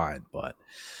 that's fine. But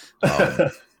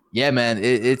yeah, man,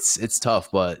 it's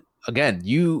tough. But again,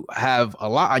 you have a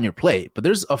lot on your plate, but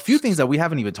there's a few things that we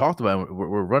haven't even talked about.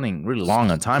 We're running really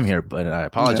long on time here, but I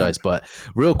apologize. Yeah. But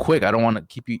real quick, I don't want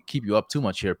to keep you up too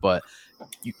much here, but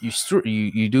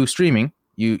you do streaming.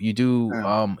 You do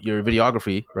your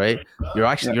videography, right?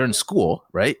 You're in school,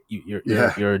 right?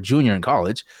 You're a junior in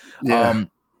college. Yeah.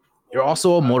 You're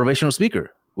also a motivational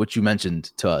speaker, which you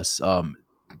mentioned to us. I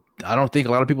don't think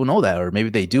a lot of people know that, or maybe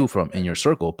they do from in your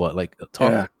circle. But like,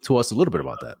 talk to us a little bit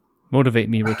about that. Motivate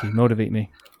me, Ricky. Motivate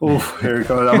me. Oh, here we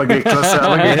go. I'm gonna get closer. To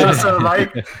the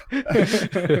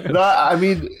mic. No, I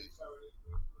mean,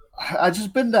 I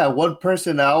just been that one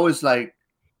person that always like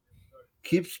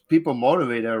keeps people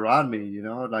motivated around me, you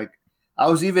know. Like I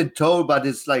was even told by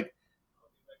this, like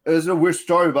it was a weird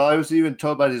story, but I was even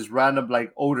told by this random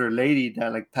like older lady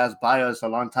that like passed by us a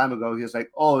long time ago. He was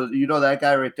like, "Oh, you know that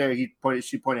guy right there?"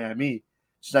 She pointed at me.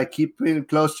 She's like, "Keep him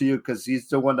close to you because he's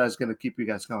the one that's gonna keep you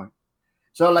guys going."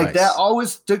 So like that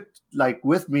always stuck like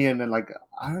with me, and then like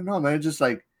I don't know, man, just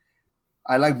like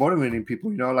I like motivating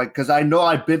people, you know, like because I know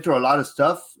I've been through a lot of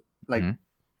stuff like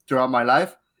throughout my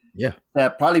life. Yeah,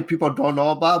 that probably people don't know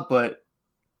about, but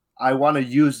I want to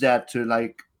use that to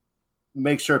like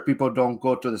make sure people don't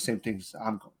go through the same things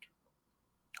I'm going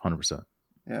through. 100%.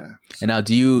 Yeah. And now,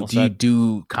 do you said.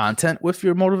 do content with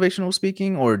your motivational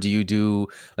speaking, or do you do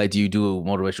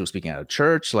motivational speaking at a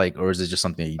church, like, or is it just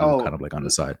something that you do kind of like on the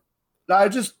side? No, I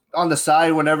just on the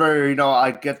side whenever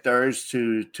I get the urge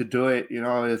to do it.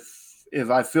 If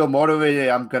I feel motivated,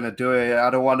 I'm gonna do it. I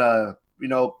don't want to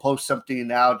post something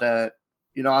now that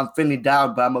I'm feeling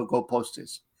down, but I'm gonna go post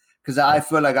this because I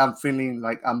feel like I'm feeling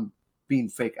like I'm being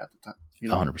fake at the time.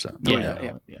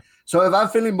 100%. Yeah. So if I'm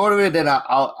feeling motivated, then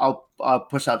I'll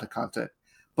push out the content.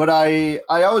 But I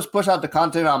always push out the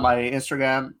content on my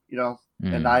Instagram,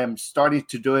 and I am starting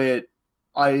to do it.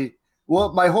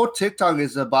 My whole TikTok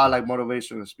is about like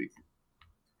motivational speaking.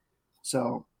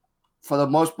 So for the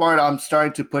most part, I'm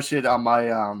starting to push it on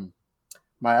my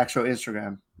my actual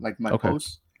Instagram, like my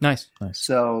posts. Nice.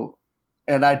 So,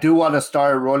 and I do want to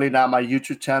start rolling out my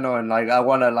YouTube channel, and like I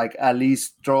want to like at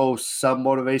least throw some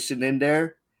motivation in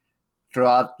there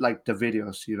throughout like the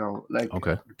videos, like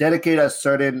dedicate a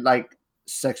certain like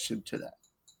section to that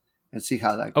and see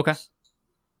how that goes. Okay.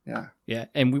 Yeah.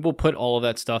 And we will put all of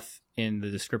that stuff in the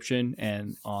description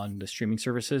and on the streaming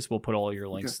services. We'll put all your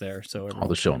links there so everyone all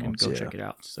the show can notes, go check it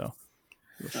out. So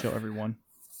we'll show everyone.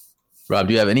 Rob,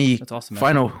 do you have any That's awesome,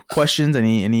 final questions?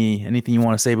 Anything you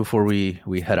want to say before we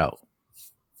head out?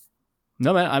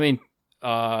 No, man. I mean,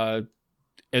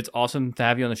 it's awesome to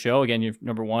have you on the show. Again, you're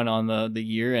number one on the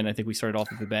year, and I think we started off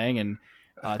with a bang. And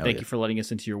thank you for letting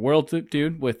us into your world,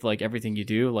 dude, with like everything you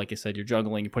do. Like I said, you're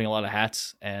juggling, you're putting a lot of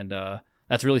hats, and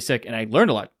that's really sick. And I learned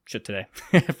a lot of shit today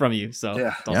from you. So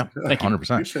awesome. Thank you.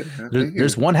 100%.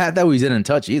 There's one hat that we didn't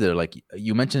touch either. Like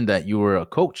you mentioned that you were a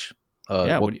coach.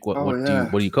 What do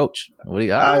you coach? What do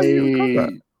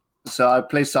you? So I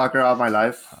play soccer all my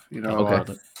life.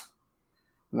 Okay.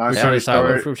 We're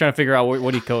trying to figure out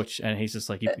what he coach, and he's just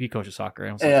like he coaches soccer.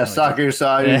 And soccer.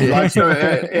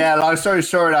 Long story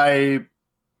short, I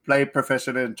played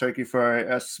professional in Turkey for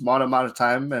a small amount of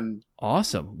time, and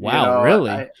awesome. Wow, really?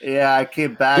 I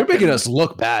came back. You're making us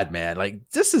look bad, man. Like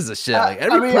this is a shit. Like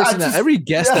every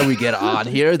guest that we get on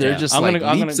here, they're just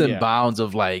leaps and bounds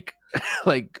of like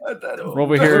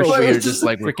over here, just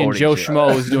like freaking Joe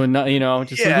Schmo is doing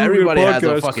just everybody has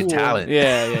a fucking talent.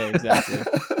 Yeah, exactly.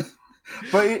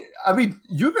 But I mean,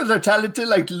 you guys are talented.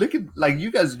 Like, look at like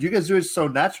you guys do it so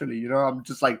naturally. I'm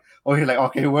just like,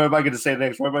 okay, what am I going to say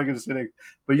next?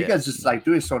 But you guys just like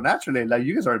do it so naturally. Like,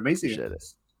 you guys are amazing.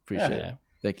 Appreciate it.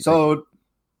 Thank you. So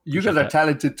you guys are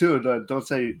talented too.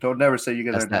 Don't never say you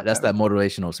guys are not. That's that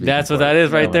motivational speaking. That's what that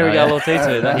is right there. We got a little taste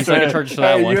of it. He's like a church for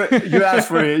that one. You asked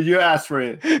for it. You asked for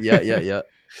it. Yeah.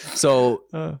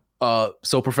 So,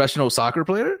 so professional soccer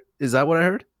player? Is that what I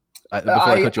heard? Before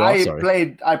I cut you off,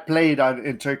 sorry. I played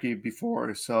in Turkey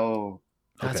before, so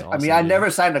that's awesome, I mean, I never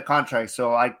signed a contract,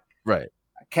 so I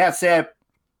can't say I've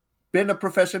been a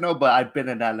professional, but I've been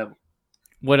in that level.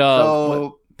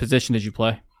 What position did you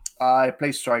play? I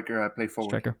play striker. I play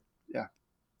forward. Striker. Yeah.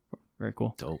 Very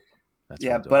cool. Dope. That's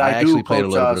dope. But I actually played a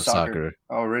little bit of soccer.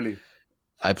 Oh, really?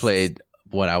 I played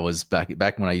when I was back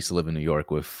when I used to live in New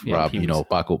York with Rob,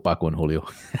 Paco and Julio.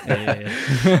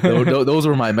 Those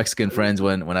were my Mexican friends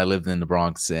when I lived in the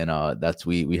Bronx, and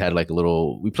we had like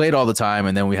we played all the time,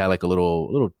 and then we had like a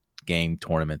little game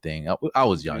tournament thing. I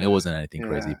was young; it wasn't anything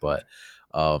crazy, but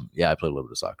I played a little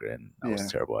bit of soccer, and I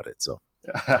was terrible at it. So,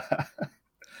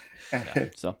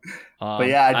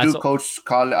 but I do coach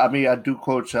college. I mean, I do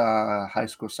coach high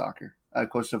school soccer. I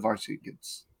coach the varsity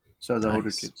kids, so the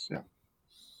older kids. Yeah.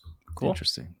 Cool.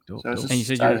 Interesting. Dope. And you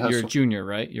said you're a junior,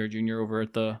 right? You're a junior over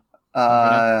at the.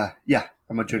 Yeah,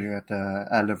 I'm a junior at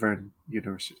Laverne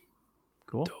University.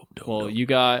 Cool. Dope. You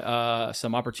got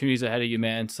some opportunities ahead of you,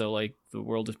 man. So like the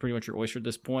world is pretty much your oyster at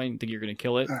this point. I think you're gonna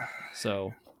kill it.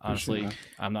 So honestly,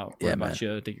 I'm not worried about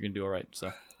you. I think you're gonna do all right.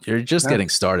 So you're just getting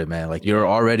started, man. Like you're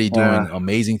already doing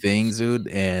amazing things, dude.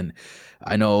 And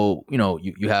I know,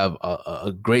 you have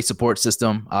a great support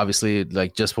system, obviously,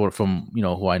 like just from,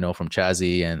 who I know from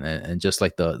Chazzy and just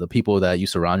like the people that you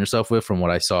surround yourself with, from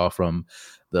what I saw from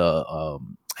the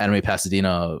Anime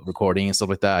Pasadena recording and stuff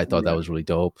like that. I thought that was really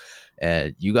dope.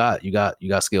 And you got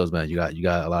skills, man. You got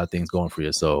a lot of things going for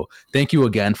you. So thank you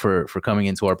again for coming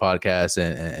into our podcast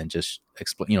and just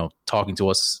explain, talking to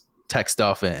us tech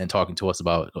stuff and talking to us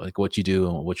about like what you do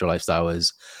and what your lifestyle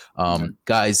is.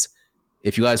 Guys,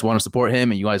 if you guys want to support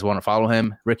him and you guys want to follow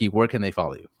him, Ricky, where can they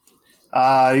follow you?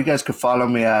 You guys can follow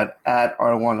me at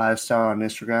R1 Lifestyle on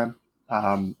Instagram,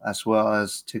 as well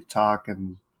as TikTok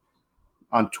and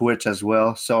on Twitch as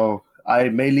well. So I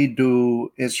mainly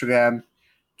do Instagram,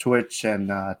 Twitch, and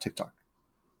TikTok.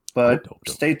 But Dope.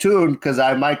 stay tuned because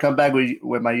I might come back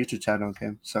with my YouTube channel.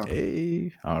 Okay, so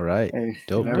Hey, all right. hey,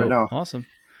 Dope, you never know. Awesome.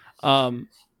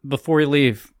 Before we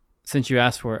leave, since you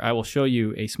asked for it, I will show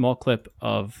you a small clip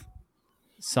of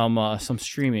some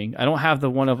streaming. I don't have the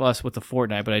one of us with the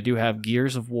Fortnite, but I do have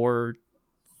Gears of War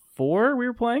 4 we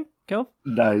were playing. Kel?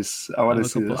 Nice. I want to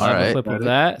see this. I have All right. a clip of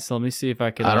that. So let me see if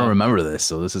I can. I don't remember this,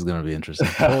 so this is going to be interesting.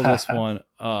 pull this one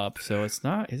up. So it's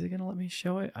not. Is it going to let me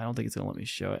show it? I don't think it's going to let me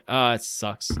show it. It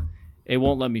sucks. It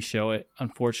won't let me show it,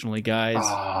 unfortunately, guys.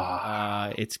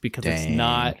 It's because it's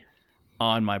not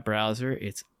on my browser.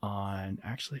 It's on.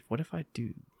 Actually, what if I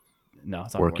do? No,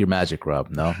 it's not. Work your magic,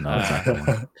 Rob. No, it's not.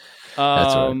 That's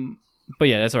all right. But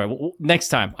yeah, that's all right. Well, next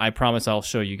time, I promise I'll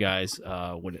show you guys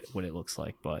what it looks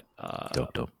like. But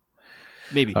Dope.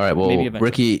 Maybe. All right. Well, maybe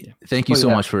Ricky, thank you so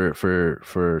much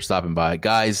for stopping by.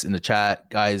 Guys in the chat,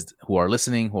 guys who are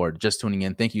listening, who are just tuning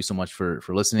in, thank you so much for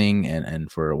listening and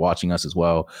for watching us as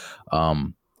well.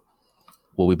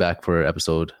 We'll be back for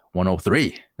episode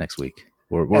 103 next week.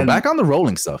 We're back on the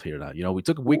rolling stuff here now. You know, we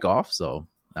took a week off, so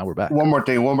now we're back. One more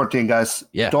thing, guys.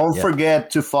 Don't forget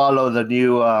to follow the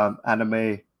new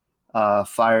Anime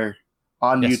Fire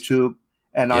on YouTube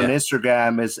and on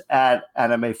Instagram is at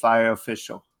Anime Fire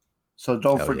Official. So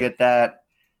don't forget that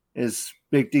is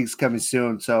big things coming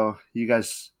soon. So you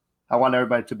guys, I want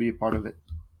everybody to be a part of it.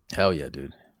 Hell yeah,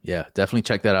 dude. Yeah, definitely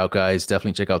check that out, guys.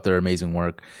 Definitely check out their amazing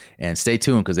work and stay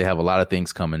tuned because they have a lot of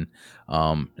things coming.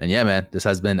 And yeah, man, this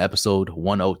has been episode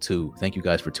 102. Thank you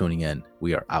guys for tuning in.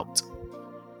 We are out.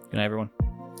 Good night, everyone.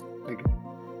 Thank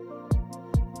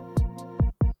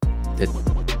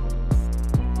you.